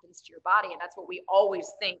exactly what happens to your body. And that's what we always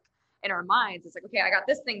think in our minds. It's like, okay, I got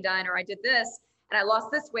this thing done, or I did this and I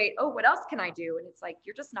lost this weight. Oh, what else can I do? And it's like,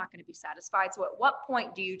 you're just not going to be satisfied. So at what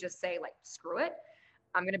point do you just say like, screw it?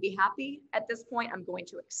 I'm going to be happy at this point. I'm going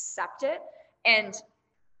to accept it. And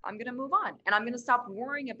I'm going to move on. And I'm going to stop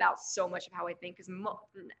worrying about so much of how I think. Because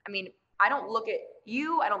I mean, I don't look at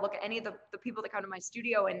you. I don't look at any of the people that come to my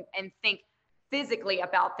studio and think physically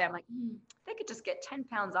about them. Like, if they could just get 10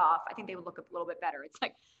 pounds off, I think they would look a little bit better. It's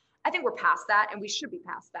like, I think we're past that, and we should be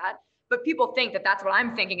past that. But people think that that's what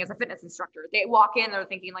I'm thinking as a fitness instructor. They walk in, they're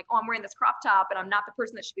thinking like, oh, I'm wearing this crop top and I'm not the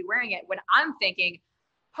person that should be wearing it. When I'm thinking,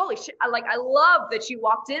 holy shit, I love that you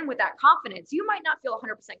walked in with that confidence. You might not feel 100%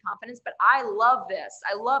 confidence, but I love this.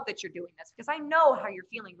 I love that you're doing this because I know how you're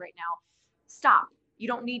feeling right now. Stop. You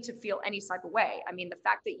don't need to feel any type of way. I mean, the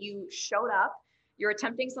fact that you showed up, you're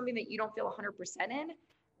attempting something that you don't feel 100% in,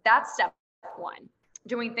 that's step one.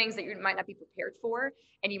 Doing things that you might not be prepared for,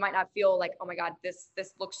 and you might not feel like, oh my God, this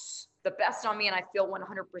looks the best on me and I feel 100%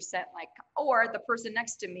 like, or the person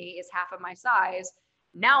next to me is half of my size.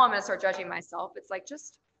 Now I'm going to start judging myself. It's like,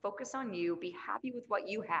 just focus on you, be happy with what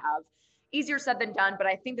you have. Easier said than done, but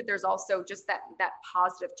I think that there's also just that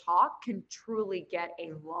positive talk can truly get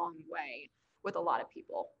a long way with a lot of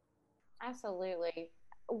people. Absolutely.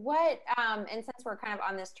 And since we're kind of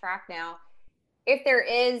on this track now, if there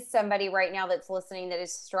is somebody right now that's listening that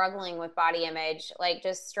is struggling with body image, like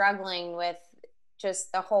just struggling with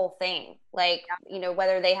just the whole thing, like,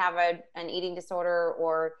 whether they have an eating disorder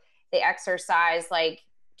or they exercise like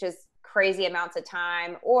just crazy amounts of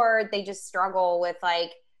time, or they just struggle with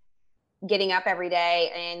like getting up every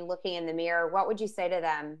day and looking in the mirror, what would you say to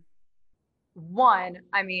them? One,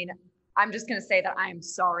 I mean, I'm just going to say that I'm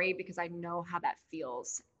sorry because I know how that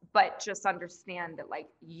feels, but just understand that like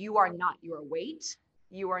you are not your weight.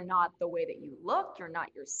 You are not the way that you look. You're not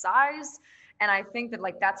your size. And I think that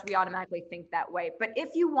like, we automatically think that way. But if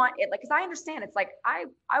you want it, like, cause I understand it's like, I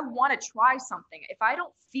want to try something. If I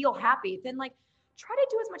don't feel happy, then like try to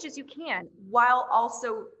do as much as you can while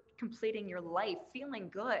also completing your life, feeling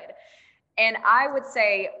good. And I would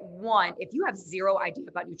say, one, if you have zero idea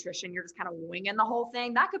about nutrition, you're just kind of winging the whole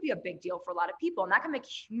thing, that could be a big deal for a lot of people. And that can make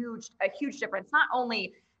a huge difference, not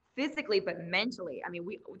only physically, but mentally. I mean,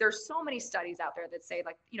 there's so many studies out there that say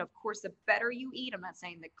like, of course, the better you eat, I'm not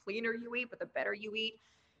saying the cleaner you eat, but the better you eat,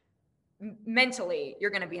 mentally,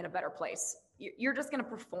 you're going to be in a better place. You're just going to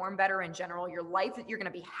perform better in general. Your life, you're going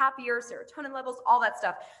to be happier, serotonin levels, all that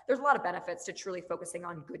stuff. There's a lot of benefits to truly focusing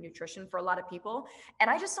on good nutrition for a lot of people. And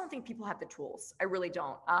I just don't think people have the tools. I really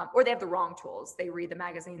don't. Or they have the wrong tools. They read the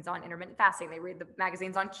magazines on intermittent fasting. They read the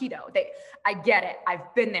magazines on keto. I get it.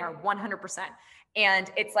 I've been there 100%.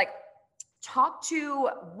 And it's like, talk to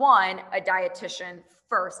a dietitian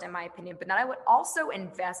first, in my opinion, but then I would also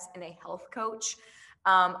invest in a health coach.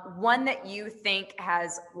 One that you think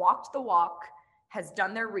has walked the walk, has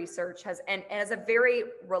done their research, and has a very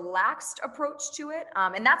relaxed approach to it.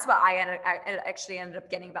 And that's what I actually ended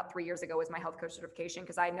up getting about 3 years ago, was my health coach certification,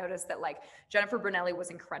 because I noticed that like Jennifer Brunelli was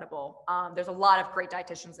incredible. There's a lot of great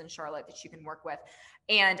dietitians in Charlotte that you can work with.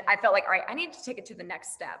 And I felt like, all right, I need to take it to the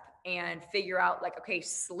next step and figure out like, okay,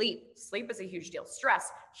 sleep is a huge deal.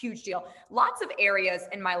 Stress, huge deal. Lots of areas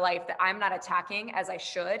in my life that I'm not attacking as I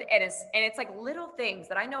should. And it's like little things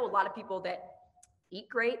that I know a lot of people that eat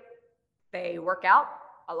great, they work out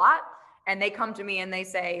a lot, and they come to me and they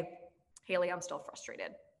say, Haley, I'm still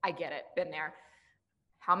frustrated. I get it. Been there.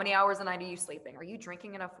 How many hours a night are you sleeping? Are you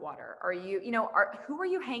drinking enough water? Are you, who are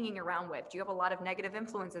you hanging around with? Do you have a lot of negative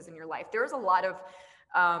influences in your life? There's a lot of,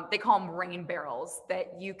 they call them rain barrels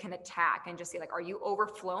that you can attack and just see like, are you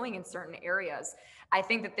overflowing in certain areas? I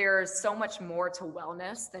think that there's so much more to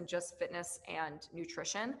wellness than just fitness and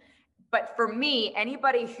nutrition. But for me,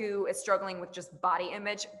 anybody who is struggling with just body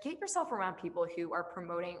image, get yourself around people who are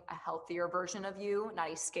promoting a healthier version of you,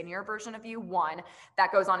 not a skinnier version of you. One,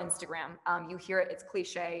 that goes on Instagram. You hear it, it's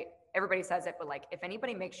cliche. Everybody says it, but like, if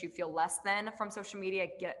anybody makes you feel less than from social media,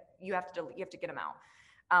 you have to get them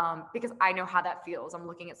out. Because I know how that feels. I'm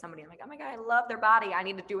looking at somebody, I'm like, oh my God, I love their body. I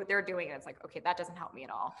need to do what they're doing. And it's like, okay, that doesn't help me at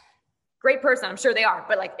all. Great person, I'm sure they are,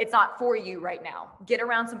 but like, it's not for you right now. Get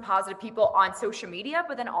around some positive people on social media,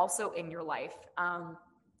 but then also in your life.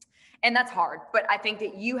 And that's hard, but I think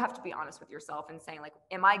that you have to be honest with yourself and saying like,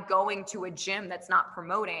 am I going to a gym that's not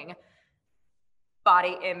promoting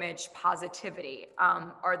body image positivity?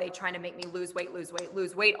 Are they trying to make me lose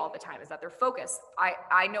weight all the time? Is that their focus?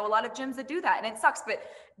 I know a lot of gyms that do that, and it sucks, but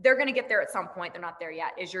they're going to get there at some point. They're not there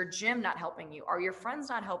yet. Is your gym not helping you? Are your friends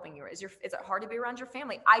not helping you? Is it hard to be around your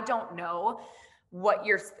family? I don't know what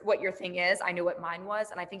your thing is. I know what mine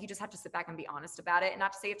was, and I think you just have to sit back and be honest about it. And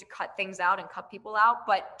not to say you have to cut things out and cut people out,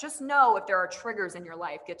 but just know if there are triggers in your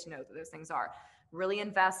life, get to know that those things are. Really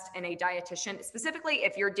invest in a dietitian, specifically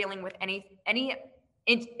if you're dealing with any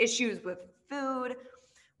issues with food,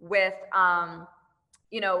 with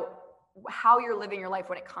how you're living your life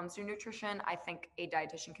when it comes to nutrition. I think a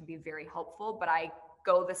dietitian can be very helpful, but I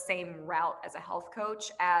go the same route as a health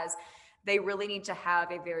coach, as they really need to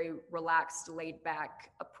have a very relaxed, laid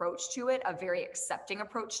back approach to it, a very accepting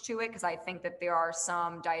approach to it. Because I think that there are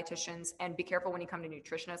some dietitians, and be careful when you come to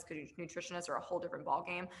nutritionists, because nutritionists are a whole different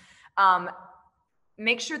ballgame.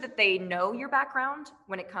 Make sure that they know your background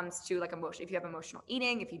when it comes to like emotion. If you have emotional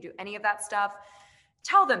eating, if you do any of that stuff,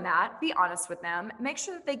 tell them that, be honest with them. Make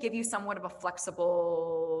sure that they give you somewhat of a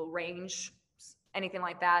flexible range, anything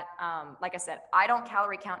like that. Like I said, I don't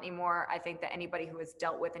calorie count anymore. I think that anybody who has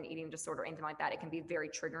dealt with an eating disorder or anything like that, it can be very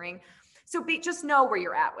triggering. So just know where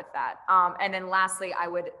you're at with that. And then lastly,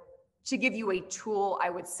 to give you a tool, I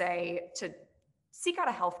would say to seek out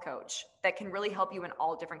a health coach that can really help you in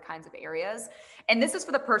all different kinds of areas. And this is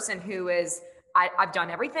for the person who is, I've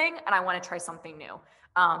done everything and I want to try something new.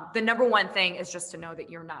 The number one thing is just to know that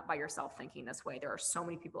you're not by yourself thinking this way. There are so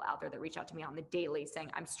many people out there that reach out to me on the daily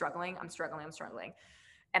saying, I'm struggling.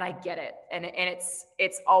 And I get it. And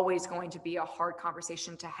it's always going to be a hard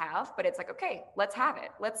conversation to have, but it's like, okay, let's have it.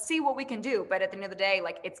 Let's see what we can do. But at the end of the day,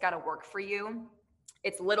 like, it's got to work for you.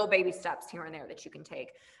 It's little baby steps here and there that you can take.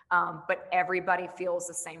 But everybody feels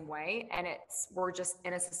the same way. And we're just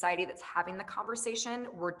in a society that's having the conversation.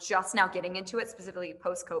 We're just now getting into it, specifically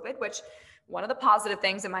post-COVID, which one of the positive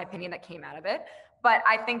things, in my opinion, that came out of it. But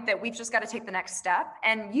I think that we've just got to take the next step.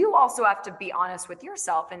 And you also have to be honest with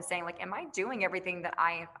yourself and saying, like, am I doing everything that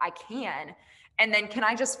I can? And then can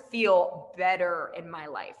I just feel better in my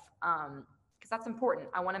life? Because that's important.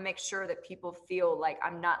 I want to make sure that people feel like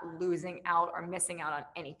I'm not losing out or missing out on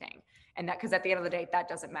anything. And that, because at the end of the day, that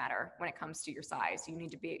doesn't matter when it comes to your size. You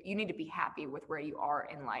need to be happy with where you are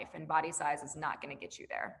in life, and body size is not going to get you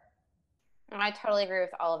there. I totally agree with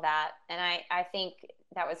all of that. And I think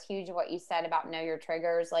that was huge what you said about know your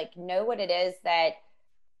triggers. Like, know what it is that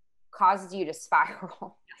causes you to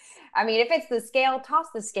spiral. I mean, if it's the scale, toss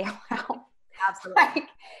the scale out. Absolutely. Like,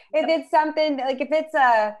 if it's something like, if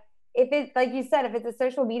it's like you said, if it's a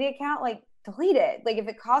social media account, like, delete it. Like,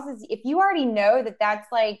 if you already know that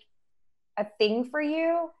that's like a thing for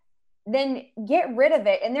you, then get rid of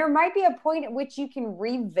it. And there might be a point at which you can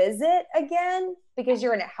revisit again because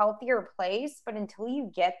you're in a healthier place. But until you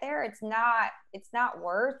get there, it's not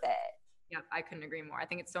worth it. Yeah, I couldn't agree more. I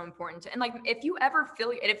think it's so important and like, if you ever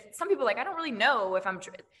feel, if some people like, I don't really know if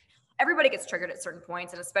everybody gets triggered at certain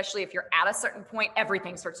points. And especially if you're at a certain point,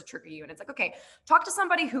 everything starts to trigger you. And it's like, okay, talk to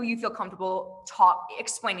somebody who you feel comfortable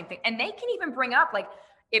explaining things. And they can even bring up, like,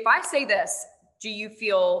 if I say this, do you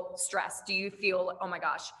feel stressed? Do you feel, oh my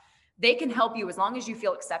gosh, they can help you as long as you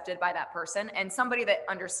feel accepted by that person and somebody that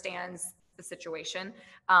understands the situation.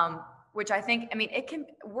 Which I think, I mean,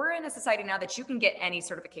 we're in a society now that you can get any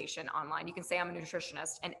certification online. You can say I'm a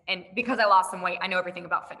nutritionist and because I lost some weight, I know everything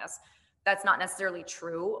about fitness. That's not necessarily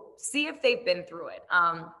true. See if they've been through it.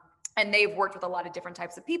 And they've worked with a lot of different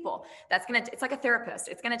types of people. It's like a therapist.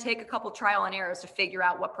 It's going to take a couple trial and errors to figure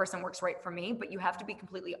out what person works right for me, but you have to be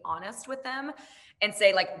completely honest with them and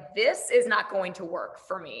say, like, this is not going to work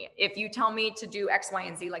for me. If you tell me to do X, Y,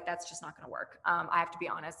 and Z, like, that's just not going to work. I have to be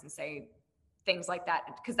honest and say things like that,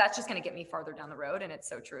 because that's just going to get me farther down the road. And it's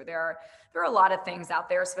so true. There are a lot of things out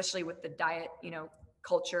there, especially with the diet,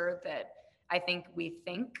 culture, that I think we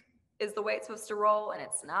think is the way it's supposed to roll, and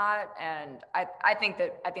it's not. And I think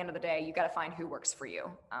that at the end of the day, you got to find who works for you.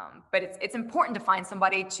 But it's important to find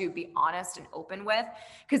somebody to be honest and open with,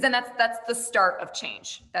 because then that's the start of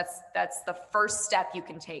change. That's the first step you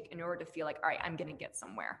can take in order to feel like, all right, I'm going to get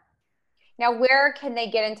somewhere. Now, where can they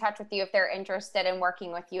get in touch with you if they're interested in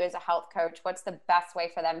working with you as a health coach? What's the best way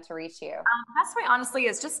for them to reach you? Best way, honestly,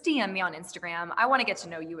 is just DM me on Instagram. I want to get to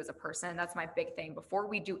know you as a person. That's my big thing. Before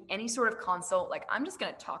we do any sort of consult, like I'm just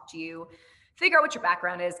going to talk to you, figure out what your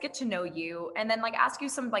background is, get to know you, and then like ask you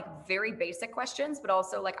some like very basic questions, but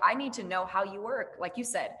also like I need to know how you work. Like you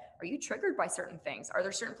said, are you triggered by certain things? Are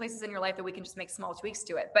there certain places in your life that we can just make small tweaks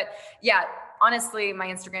to it? But yeah, honestly, my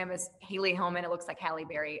Instagram is Haley Hillman. It looks like Halle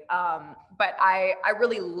Berry. But I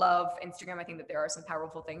really love Instagram. I think that there are some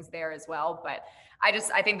powerful things there as well. But I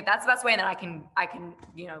think that that's the best way, and then I can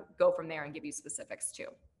go from there and give you specifics too.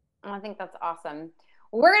 I think that's awesome.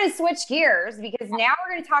 We're going to switch gears because now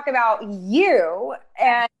we're going to talk about you,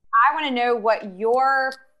 and I want to know what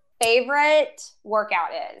your favorite workout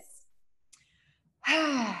is.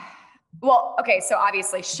 Well, okay, so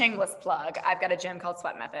obviously, shameless plug. I've got a gym called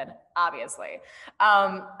Sweat Method, obviously.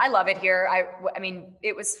 I love it here. I mean,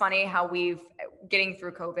 it was funny how getting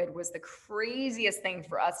through COVID was the craziest thing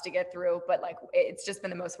for us to get through, but like, it's just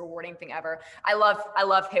been the most rewarding thing ever. I love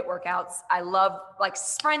HIIT workouts. I love like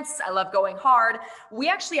sprints. I love going hard. We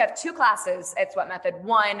actually have 2 classes at Sweat Method.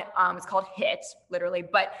 One, is called HIIT, literally,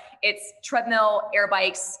 but it's treadmill, air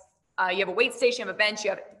bikes. You have a weight station, you have a bench, you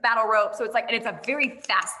have battle rope. So it's like, and it's a very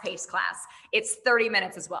fast paced class. It's 30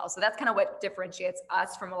 minutes as well. So that's kind of what differentiates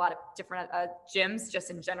us from a lot of different gyms just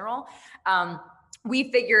in general.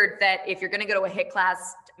 We figured that if you're going to go to a HIIT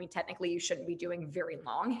class, I mean, technically you shouldn't be doing very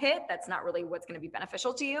long HIIT. That's not really what's going to be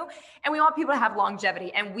beneficial to you. And we want people to have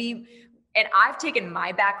longevity. And I've taken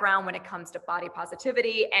my background when it comes to body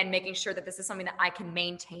positivity and making sure that this is something that I can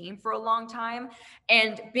maintain for a long time.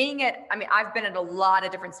 And I've been at a lot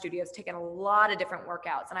of different studios, taken a lot of different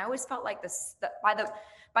workouts. And I always felt like by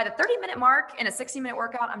the 30-minute mark in a 60-minute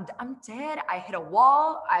workout, I'm dead. I hit a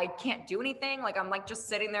wall. I can't do anything. Like I'm like just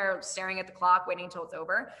sitting there staring at the clock, waiting until it's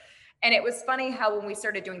over. And it was funny how when we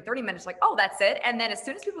started doing 30 minutes, like, oh, that's it. And then as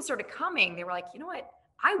soon as people started coming, they were like, you know what?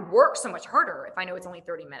 I work so much harder if I know it's only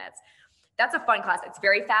 30 minutes. That's a fun class. It's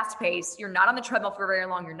very fast paced. You're not on the treadmill for very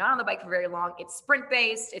long. You're not on the bike for very long. It's sprint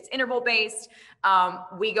based. It's interval based.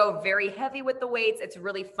 We go very heavy with the weights. It's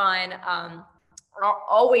really fun.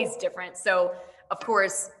 Always different. So of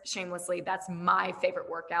course, shamelessly, that's my favorite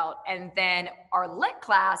workout. And then our lit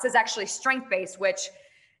class is actually strength based, which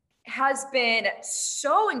has been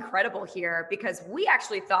so incredible here because we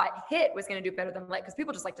actually thought HIIT was going to do better than lit because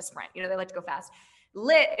people just like to sprint. They like to go fast.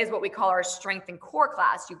 Lit is what we call our strength and core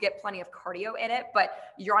class. You get plenty of cardio in it,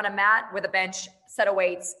 but you're on a mat with a bench, set of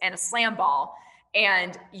weights, and a slam ball.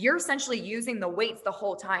 And you're essentially using the weights the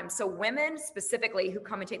whole time. So women specifically who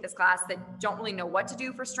come and take this class that don't really know what to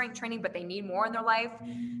do for strength training, but they need more in their life,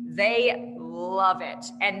 they love it.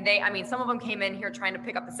 And some of them came in here trying to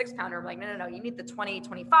pick up the 6-pounder. I'm like, no, you need the 20,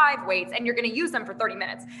 25 weights, and you're going to use them for 30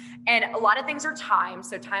 minutes. And a lot of things are time.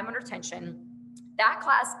 So time under tension. That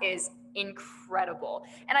class is incredible.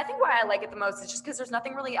 And I think why I like it the most is just because there's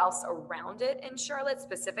nothing really else around it in Charlotte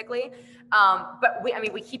specifically. But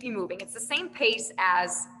we keep you moving. It's the same pace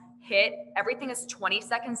as HIIT. Everything is 20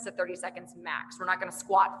 seconds to 30 seconds max. We're not going to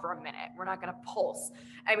squat for a minute. We're not going to pulse.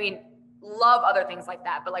 Love other things like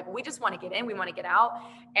that, but like we just want to get in, we want to get out.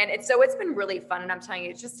 And it's been really fun. And I'm telling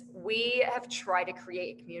you, we have tried to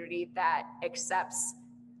create a community that accepts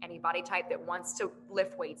any body type that wants to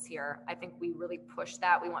lift weights here. I think we really push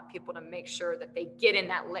that. We want people to make sure that they get in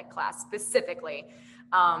that lit class specifically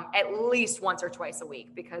at least once or twice a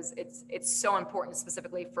week, because it's so important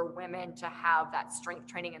specifically for women to have that strength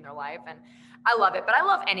training in their life. And I love it, but I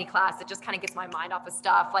love any class that just kind of gets my mind off of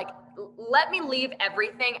stuff. Like let me leave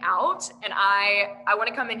everything out. And I want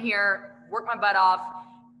to come in here, work my butt off,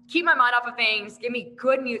 keep my mind off of things, give me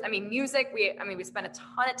good music. Music, we spend a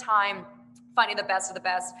ton of time finding the best of the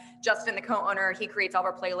best. Justin, the co-owner, he creates all of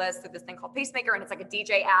our playlists through this thing called Pacemaker, and it's like a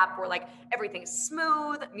DJ app where like everything's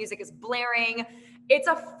smooth, music is blaring. It's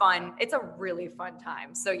a really fun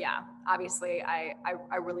time. So yeah, obviously I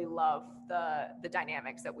really love the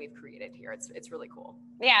dynamics that we've created here. It's really cool.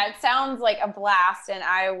 Yeah, it sounds like a blast, and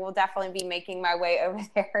I will definitely be making my way over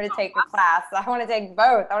there to take a class. I want to take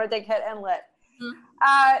both. I want to take HIIT and lit.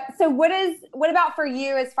 So what about for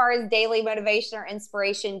you as far as daily motivation or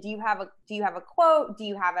inspiration? Do you have a quote? Do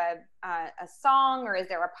you have a song, or is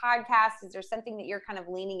there a podcast? Is there something that you're kind of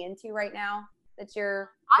leaning into right now that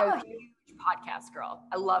you're I'm a huge podcast girl.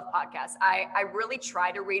 I love podcasts. I really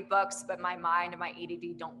try to read books, but my mind and my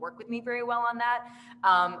ADD don't work with me very well on that.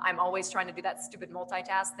 I'm always trying to do that stupid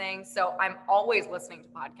multitask thing. So I'm always listening to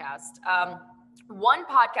podcasts. One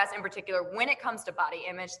podcast in particular, when it comes to body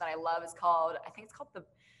image, that I love is called, I think it's called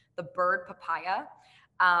the Bird Papaya.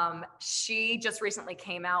 She just recently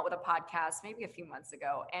came out with a podcast maybe a few months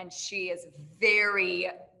ago, and she is very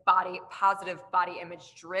positive body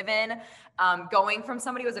image driven, going from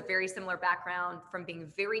somebody who has a very similar background, from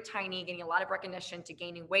being very tiny, getting a lot of recognition, to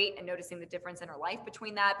gaining weight and noticing the difference in her life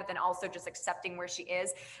between that, but then also just accepting where she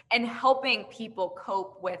is and helping people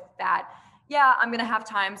cope with that. Yeah, I'm going to have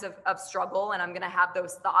times of struggle, and I'm going to have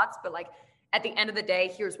those thoughts, but like at the end of the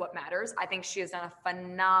day, here's what matters. I think she has done a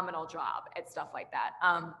phenomenal job at stuff like that.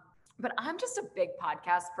 But I'm just a big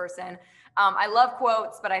podcast person. I love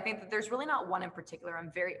quotes, but I think that there's really not one in particular.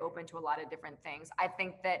 I'm very open to a lot of different things. I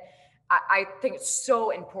think that I think it's so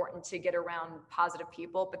important to get around positive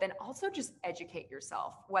people, but then also just educate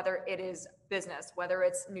yourself, whether it is business, whether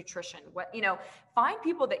it's nutrition, find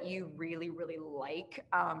people that you really, really like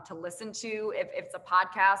to listen to. If it's a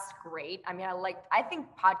podcast, great. I mean, I think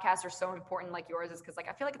podcasts are so important like yours is because like,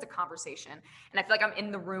 I feel like it's a conversation, and I feel like I'm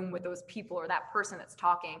in the room with those people or that person that's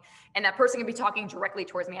talking, and that person can be talking directly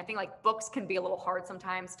towards me. I think like books can be a little hard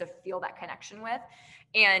sometimes to feel that connection with.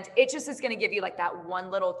 And it just is going to give you like that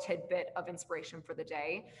one little tidbit of inspiration for the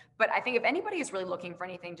day. But I think if anybody is really looking for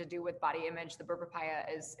anything to do with body image, the Bird Papaya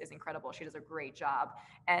is incredible. She does a great job.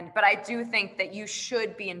 But I do think that you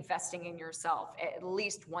should be investing in yourself at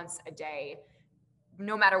least once a day,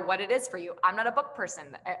 no matter what it is for you. I'm not a book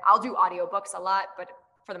person. I'll do audiobooks a lot, but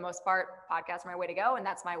for the most part, podcasts are my way to go. And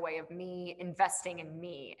that's my way of me investing in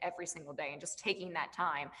me every single day and just taking that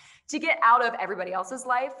time to get out of everybody else's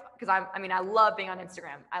life. Because I love being on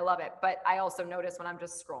Instagram. I love it. But I also notice when I'm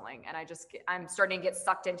just scrolling and I'm starting to get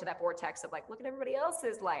sucked into that vortex of like, look at everybody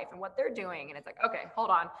else's life and what they're doing. And it's like, okay,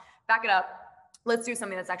 hold on, back it up. Let's do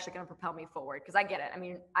something that's actually going to propel me forward. Because I get it. I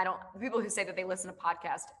mean, people who say that they listen to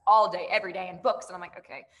podcasts all day, every day, and books. And I'm like,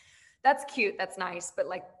 okay, that's cute, that's nice, but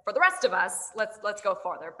like for the rest of us, let's go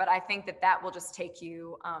farther. But I think that will just take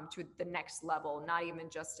you to the next level, not even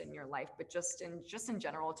just in your life, but just in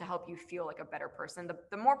general, to help you feel like a better person.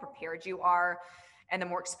 The more prepared you are and the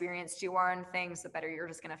more experienced you are in things, the better you're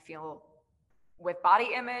just going to feel with body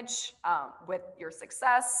image, with your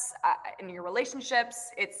success, in your relationships.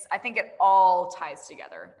 I think it all ties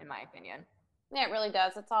together, in my opinion. Yeah, it really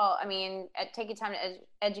does. It's all, I mean, taking time to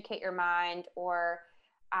educate your mind, or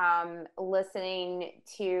listening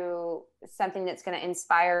to something that's going to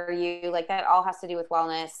inspire you, like that all has to do with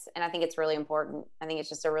wellness. And I think it's really important. I think it's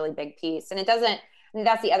just a really big piece. And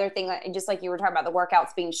that's the other thing, just like you were talking about the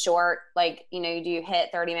workouts being short, like, you hit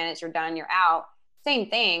 30 minutes, you're done, you're out. Same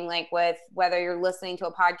thing, like with whether you're listening to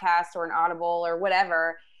a podcast or an Audible or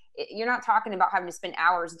whatever, you're not talking about having to spend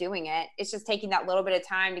hours doing it. It's just taking that little bit of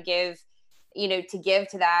time to give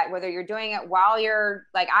to that, whether you're doing it while you're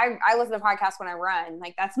like, I listen to podcasts when I run,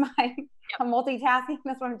 like that's I'm multitasking.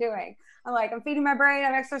 That's what I'm doing. I'm feeding my brain,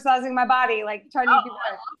 I'm exercising my body, like trying to do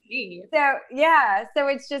work. So yeah, so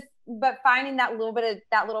it's just, but finding that little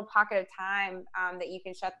pocket of time that you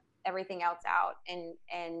can shut everything else out,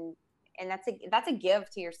 and that's a give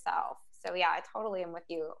to yourself. So yeah, I totally am with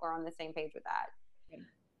you, or on the same page with that.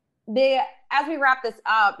 As we wrap this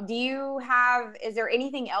up, is there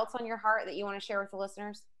anything else on your heart that you want to share with the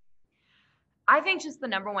listeners? I think just the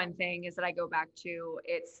number one thing is that I go back to,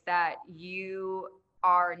 it's that you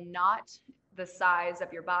are not the size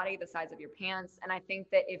of your body, the size of your pants. And I think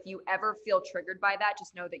that if you ever feel triggered by that,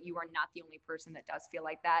 just know that you are not the only person that does feel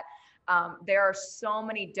like that. There are so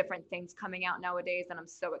many different things coming out nowadays that I'm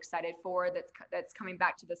so excited for, that's coming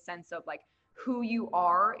back to the sense of like, who you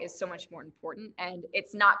are is so much more important, and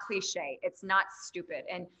it's not cliche. It's not stupid.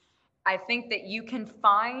 And I think that you can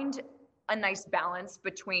find a nice balance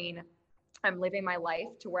between, I'm living my life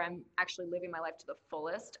to where I'm actually living my life to the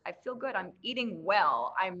fullest. I feel good. I'm eating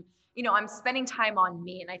well. I'm spending time on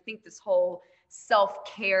me. And I think this whole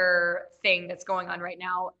self-care thing that's going on right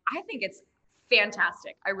now, I think it's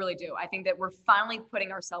fantastic. I really do. I think that we're finally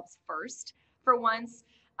putting ourselves first for once.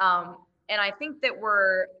 And I think that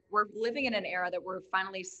we're living in an era that we're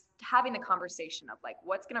finally having the conversation of like,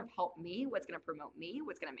 what's going to help me? What's going to promote me?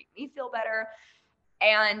 What's going to make me feel better?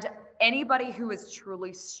 And anybody who is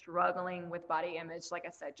truly struggling with body image, like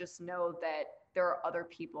I said, just know that there are other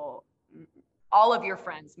people, all of your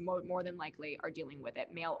friends more than likely are dealing with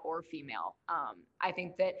it, male or female. I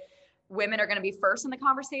think that women are going to be first in the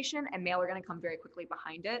conversation, and male are going to come very quickly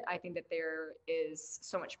behind it. I think that there is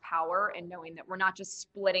so much power in knowing that we're not just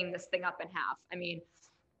splitting this thing up in half. I mean,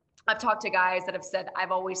 I've talked to guys that have said,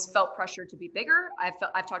 I've always felt pressure to be bigger.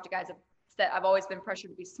 I've talked to guys that said, I've always been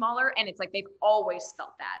pressured to be smaller. And it's like, they've always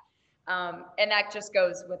felt that. And that just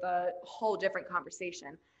goes with a whole different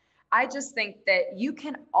conversation. I just think that you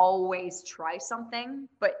can always try something,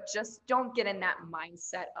 but just don't get in that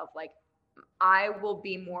mindset of like, I will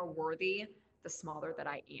be more worthy the smaller that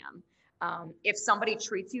I am. If somebody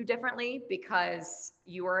treats you differently because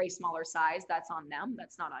you are a smaller size, that's on them.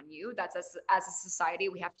 That's not on you. That's as a society,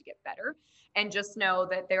 we have to get better. And just know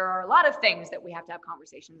that there are a lot of things that we have to have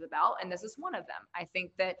conversations about. And this is one of them. I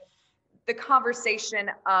think that the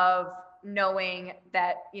conversation of knowing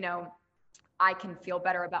that, I can feel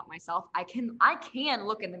better about myself. I can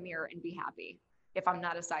look in the mirror and be happy if I'm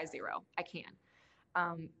not a size 0. I can.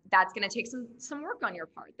 That's going to take some work on your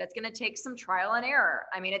part. That's going to take some trial and error.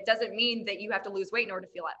 I mean, it doesn't mean that you have to lose weight in order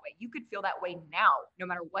to feel that way. You could feel that way now, no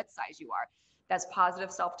matter what size you are. That's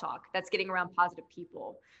positive self-talk. That's getting around positive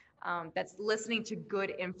people. That's listening to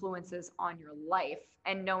good influences on your life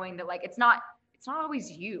and knowing that like it's not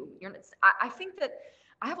always you. I think that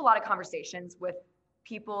I have a lot of conversations with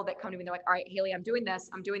people that come to me. They're like, all right, Haley, I'm doing this,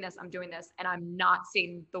 and I'm not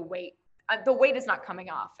seeing the weight. The weight is not coming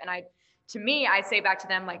off. And I say back to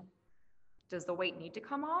them, like, does the weight need to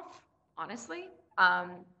come off? Honestly,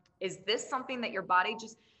 is this something that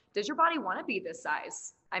does your body want to be this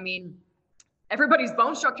size? I mean, everybody's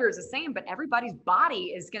bone structure is the same, but everybody's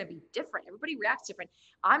body is going to be different. Everybody reacts different.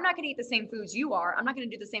 I'm not going to eat the same foods you are. I'm not going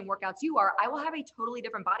to do the same workouts you are. I will have a totally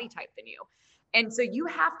different body type than you. And so you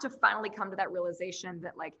have to finally come to that realization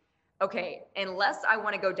that like, okay, unless I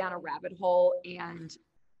want to go down a rabbit hole and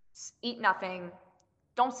eat nothing,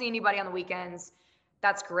 don't see anybody on the weekends,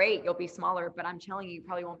 that's great. You'll be smaller, but I'm telling you, you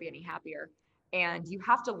probably won't be any happier. And you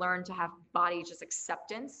have to learn to have body just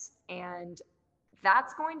acceptance. And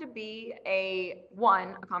that's going to be a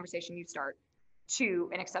conversation you start,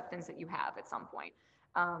 2, an acceptance that you have at some point.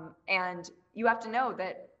 And you have to know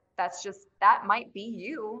that that might be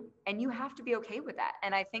you, and you have to be okay with that.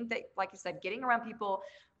 And I think that, like you said, getting around people,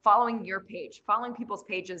 following your page, following people's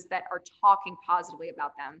pages that are talking positively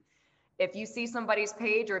about them. If you see somebody's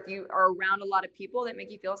page, or if you are around a lot of people that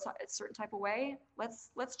make you feel a certain type of way,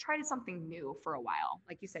 let's try something new for a while.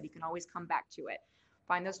 Like you said, you can always come back to it.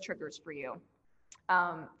 Find those triggers for you.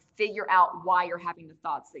 Figure out why you're having the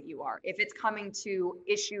thoughts that you are. If it's coming to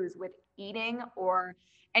issues with eating or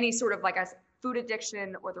any sort of like a food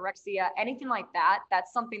addiction, orthorexia, anything like that,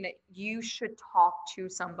 that's something that you should talk to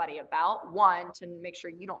somebody about. 1, to make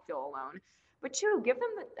sure you don't feel alone, but 2,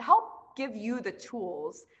 help give you the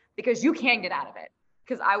tools, because you can get out of it.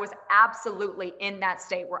 Because I was absolutely in that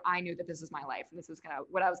state where I knew that this is my life and this was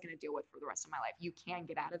what I was going to deal with for the rest of my life. You can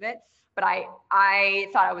get out of it. But I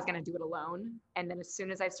thought I was going to do it alone. And then as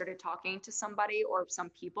soon as I started talking to somebody or some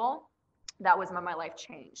people, that was when my life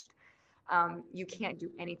changed. You can't do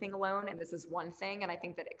anything alone. And this is one thing. And I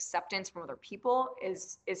think that acceptance from other people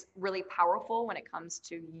is really powerful when it comes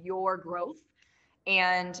to your growth.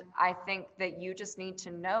 And I think that you just need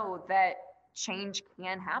to know that change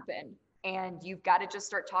can happen. And you've got to just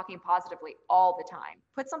start talking positively all the time.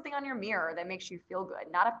 Put something on your mirror that makes you feel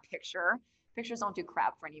good, not a picture. Pictures don't do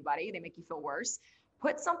crap for anybody. They make you feel worse.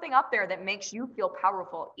 Put something up there that makes you feel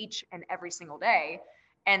powerful each and every single day.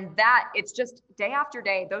 And that it's just day after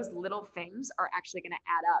day, those little things are actually going to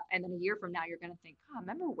add up. And then a year from now, you're going to think, oh,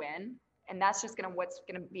 remember when? And that's just what's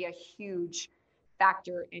going to be a huge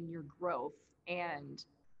factor in your growth. And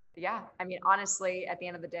yeah, I mean, honestly, at the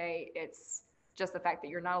end of the day, it's just the fact that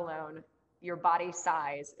you're not alone. Your body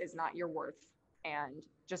size is not your worth. And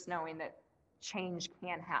just knowing that change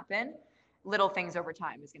can happen, little things over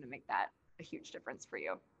time is going to make that a huge difference for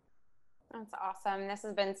you. That's awesome. This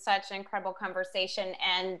has been such an incredible conversation.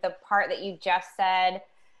 And the part that you just said,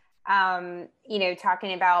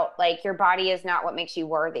 talking about like your body is not what makes you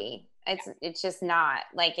worthy. It's just not.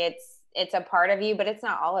 Like it's a part of you, but it's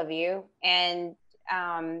not all of you. And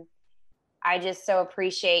I just so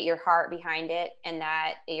appreciate your heart behind it, and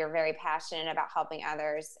that you're very passionate about helping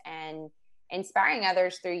others and inspiring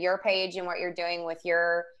others through your page and what you're doing with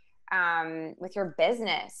your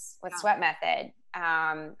business with Sweat Method.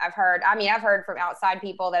 I've heard from outside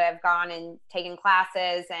people that have gone and taken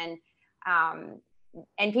classes and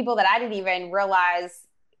people that I didn't even realize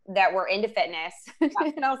that were into fitness.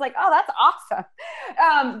 And I was like, oh, that's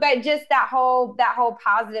awesome. But just that whole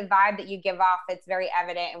positive vibe that you give off, it's very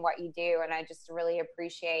evident in what you do. And I just really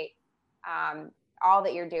appreciate all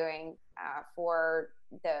that you're doing for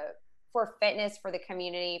fitness, for the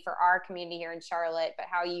community, for our community here in Charlotte, but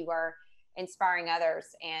how you are inspiring others.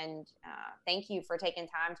 And thank you for taking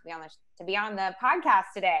time to be on the podcast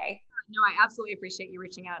today. No, I absolutely appreciate you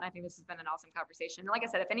reaching out. And I think this has been an awesome conversation. And like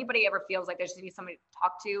I said, if anybody ever feels like they just need somebody to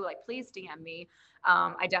talk to, like, please DM me.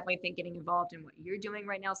 I definitely think getting involved in what you're doing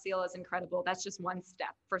right now, Seal, is incredible. That's just one step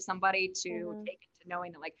for somebody to take into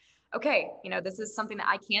knowing that, like, okay, this is something that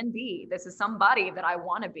I can be. This is somebody that I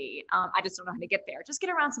want to be. I just don't know how to get there. Just get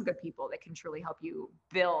around some good people that can truly help you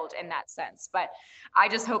build in that sense. But I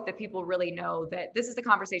just hope that people really know that this is the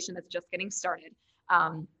conversation that's just getting started.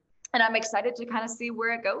 And I'm excited to kind of see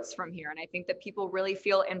where it goes from here. And I think that people really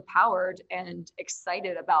feel empowered and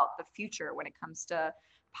excited about the future when it comes to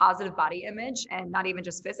positive body image, and not even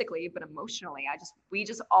just physically, but emotionally. We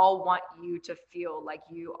just all want you to feel like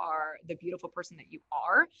you are the beautiful person that you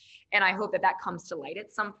are. And I hope that that comes to light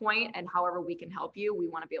at some point, and however we can help you, we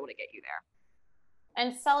want to be able to get you there.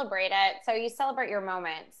 And celebrate it. So you celebrate your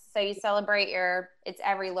moments. So you celebrate it's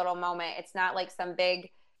every little moment. It's not like some big,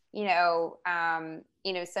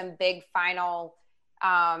 some big final,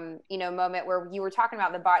 moment where you were talking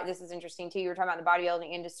about the body. This is interesting too. You were talking about the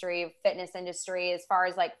bodybuilding industry, fitness industry, as far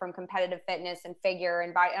as like from competitive fitness and figure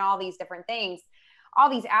and body and all these different things. All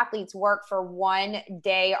these athletes work for one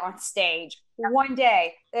day on stage. One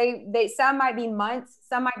day. They some might be months,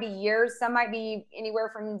 some might be years, some might be anywhere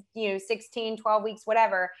from 16, 12 weeks,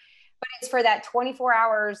 whatever. But it's for that 24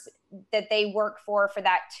 hours that they work for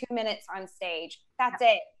that 2 minutes on stage. That's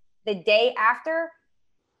it. The day after,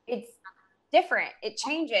 it's different. It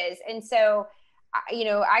changes. And so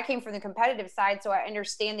I came from the competitive side, so I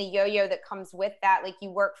understand the yo-yo that comes with that. Like, you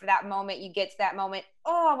work for that moment, you get to that moment.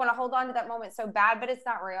 Oh, I want to hold on to that moment so bad, but it's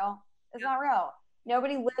not real. It's not real.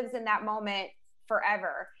 Nobody lives in that moment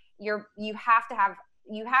forever. You have to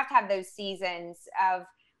have those seasons of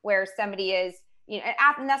where somebody is,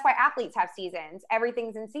 and that's why athletes have seasons.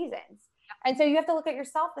 Everything's in seasons. And so you have to look at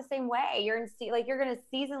yourself the same way. You're going to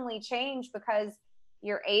seasonally change because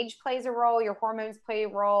your age plays a role, your hormones play a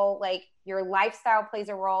role, like your lifestyle plays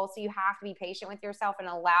a role. So you have to be patient with yourself and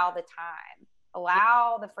allow the time,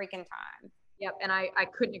 allow the freaking time. Yep. And I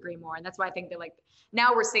couldn't agree more. And that's why I think that, like,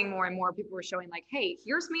 now we're seeing more and more people are showing, like, hey,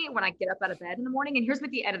 here's me when I get up out of bed in the morning, and here's me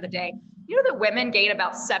at the end of the day. You know that women gain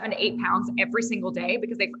about 7 to 8 pounds every single day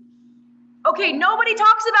because okay, nobody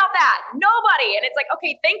talks about that. Nobody. And it's like,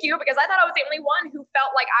 okay, thank you, because I thought I was the only one who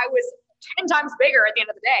felt like I was 10 times bigger at the end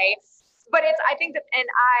of the day. But I think that, and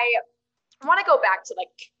I want to go back to like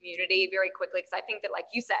community very quickly, because I think that, like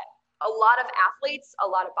you said, a lot of athletes, a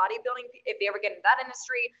lot of bodybuilding, if they ever get into that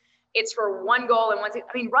industry, it's for one goal. And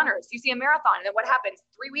runners, you see a marathon, and then what happens?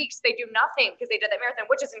 3 weeks, they do nothing because they did that marathon,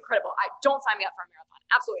 which is incredible. I don't sign me up for a marathon.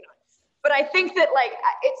 Absolutely not. But I think that, like,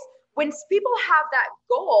 it's, when people have that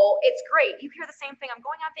goal, it's great. You hear the same thing. I'm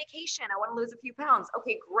going on vacation. I want to lose a few pounds.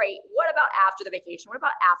 Okay, great. What about after the vacation? What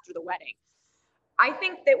about after the wedding? I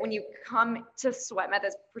think that when you come to Sweat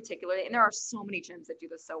Methods particularly, and there are so many gyms that do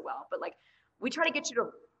this so well, but like, we try to get you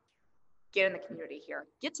to get in the community here,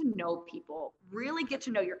 get to know people, really get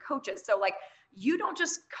to know your coaches. So like, you don't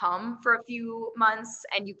just come for a few months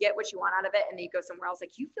and you get what you want out of it and then you go somewhere else.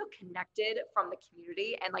 Like, you feel connected from the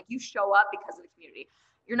community, and like, you show up because of the community.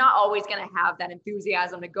 You're not always going to have that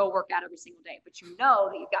enthusiasm to go work out every single day, but you know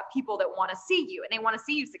that you've got people that want to see you and they want to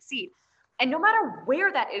see you succeed. And no matter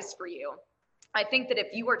where that is for you, I think that if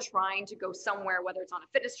you are trying to go somewhere, whether it's on a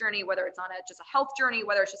fitness journey, whether it's on just a health journey,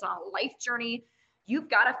 whether it's just on a life journey, you've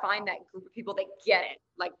got to find that group of people that get it.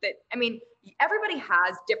 Like that. I mean, everybody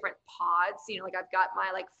has different pods, like I've got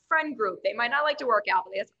my like friend group. They might not like to work out,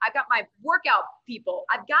 but I've got my workout people.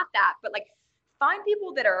 I've got that, but like, find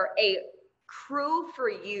people that are a crew for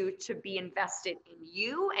you to be invested in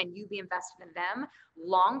you and you be invested in them.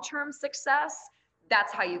 Long-term success,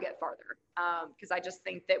 that's how you get farther. Because I just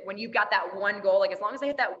think that when you've got that one goal, like, as long as I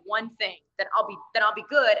hit that one thing, then I'll be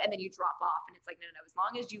good. And then you drop off, and it's like, no. As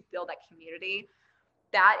long as you build that community,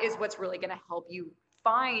 that is what's really going to help you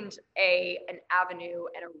find an avenue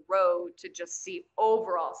and a road to just see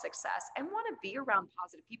overall success and want to be around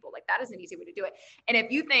positive people. Like, that is an easy way to do it. And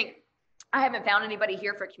if you think, I haven't found anybody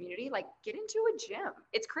here for community, like, get into a gym.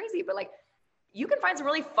 It's crazy, but like, you can find some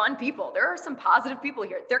really fun people. There are some positive people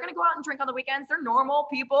here. They're going to go out and drink on the weekends. They're normal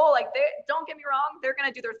people. Like, don't get me wrong, they're going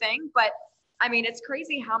to do their thing. But I mean, it's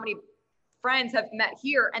crazy how many friends have met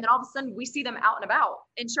here, and then all of a sudden we see them out and about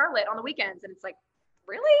in Charlotte on the weekends. And it's like,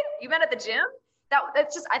 really? You met at the gym?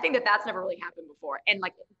 That's just, I think that's never really happened before. And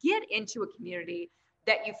like, get into a community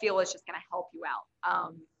that you feel is just going to help you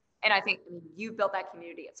out. And I think you built that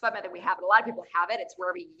community at Sweat Method. We have it. A lot of people have it. It's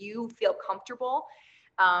wherever you feel comfortable.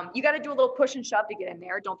 You got to do a little push and shove to get in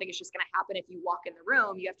there. Don't think it's just going to happen if you walk in the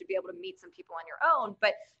room. You have to be able to meet some people on your own,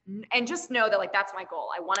 and just know that, like, that's my goal.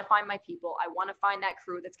 I want to find my people. I want to find that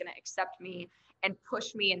crew that's going to accept me and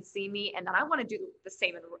push me and see me. And then I want to do the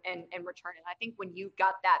same in return. And I think when you've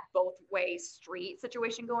got that both way street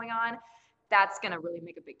situation going on, that's going to really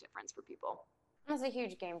make a big difference for people. It's a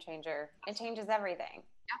huge game changer. It changes everything.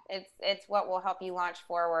 It's what will help you launch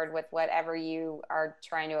forward with whatever you are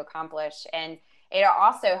trying to accomplish. And it'll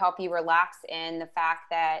also help you relax in the fact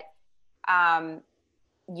that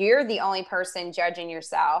you're the only person judging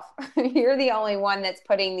yourself. You're the only one that's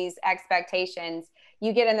putting these expectations.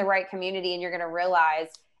 You get in the right community and you're going to realize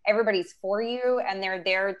everybody's for you and they're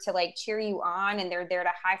there to like cheer you on and they're there to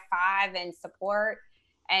high five and support.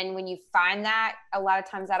 And when you find that, a lot of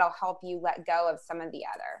times that'll help you let go of some of the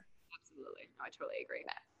other. Absolutely. No, I totally agree.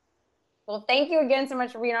 Well, thank you again so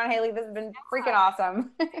much for being on, Haley. This has been freaking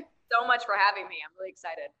awesome. So much for having me. I'm really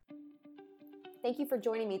excited. Thank you for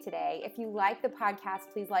joining me today. If you like the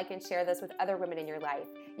podcast, please like and share this with other women in your life.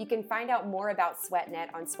 You can find out more about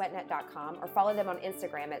SweatNet on sweatnet.com or follow them on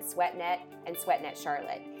Instagram at SweatNet and SweatNet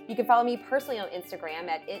Charlotte. You can follow me personally on Instagram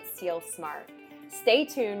at itssealsmart. Stay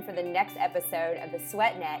tuned for the next episode of the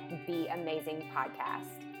SweatNet Be Amazing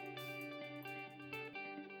podcast.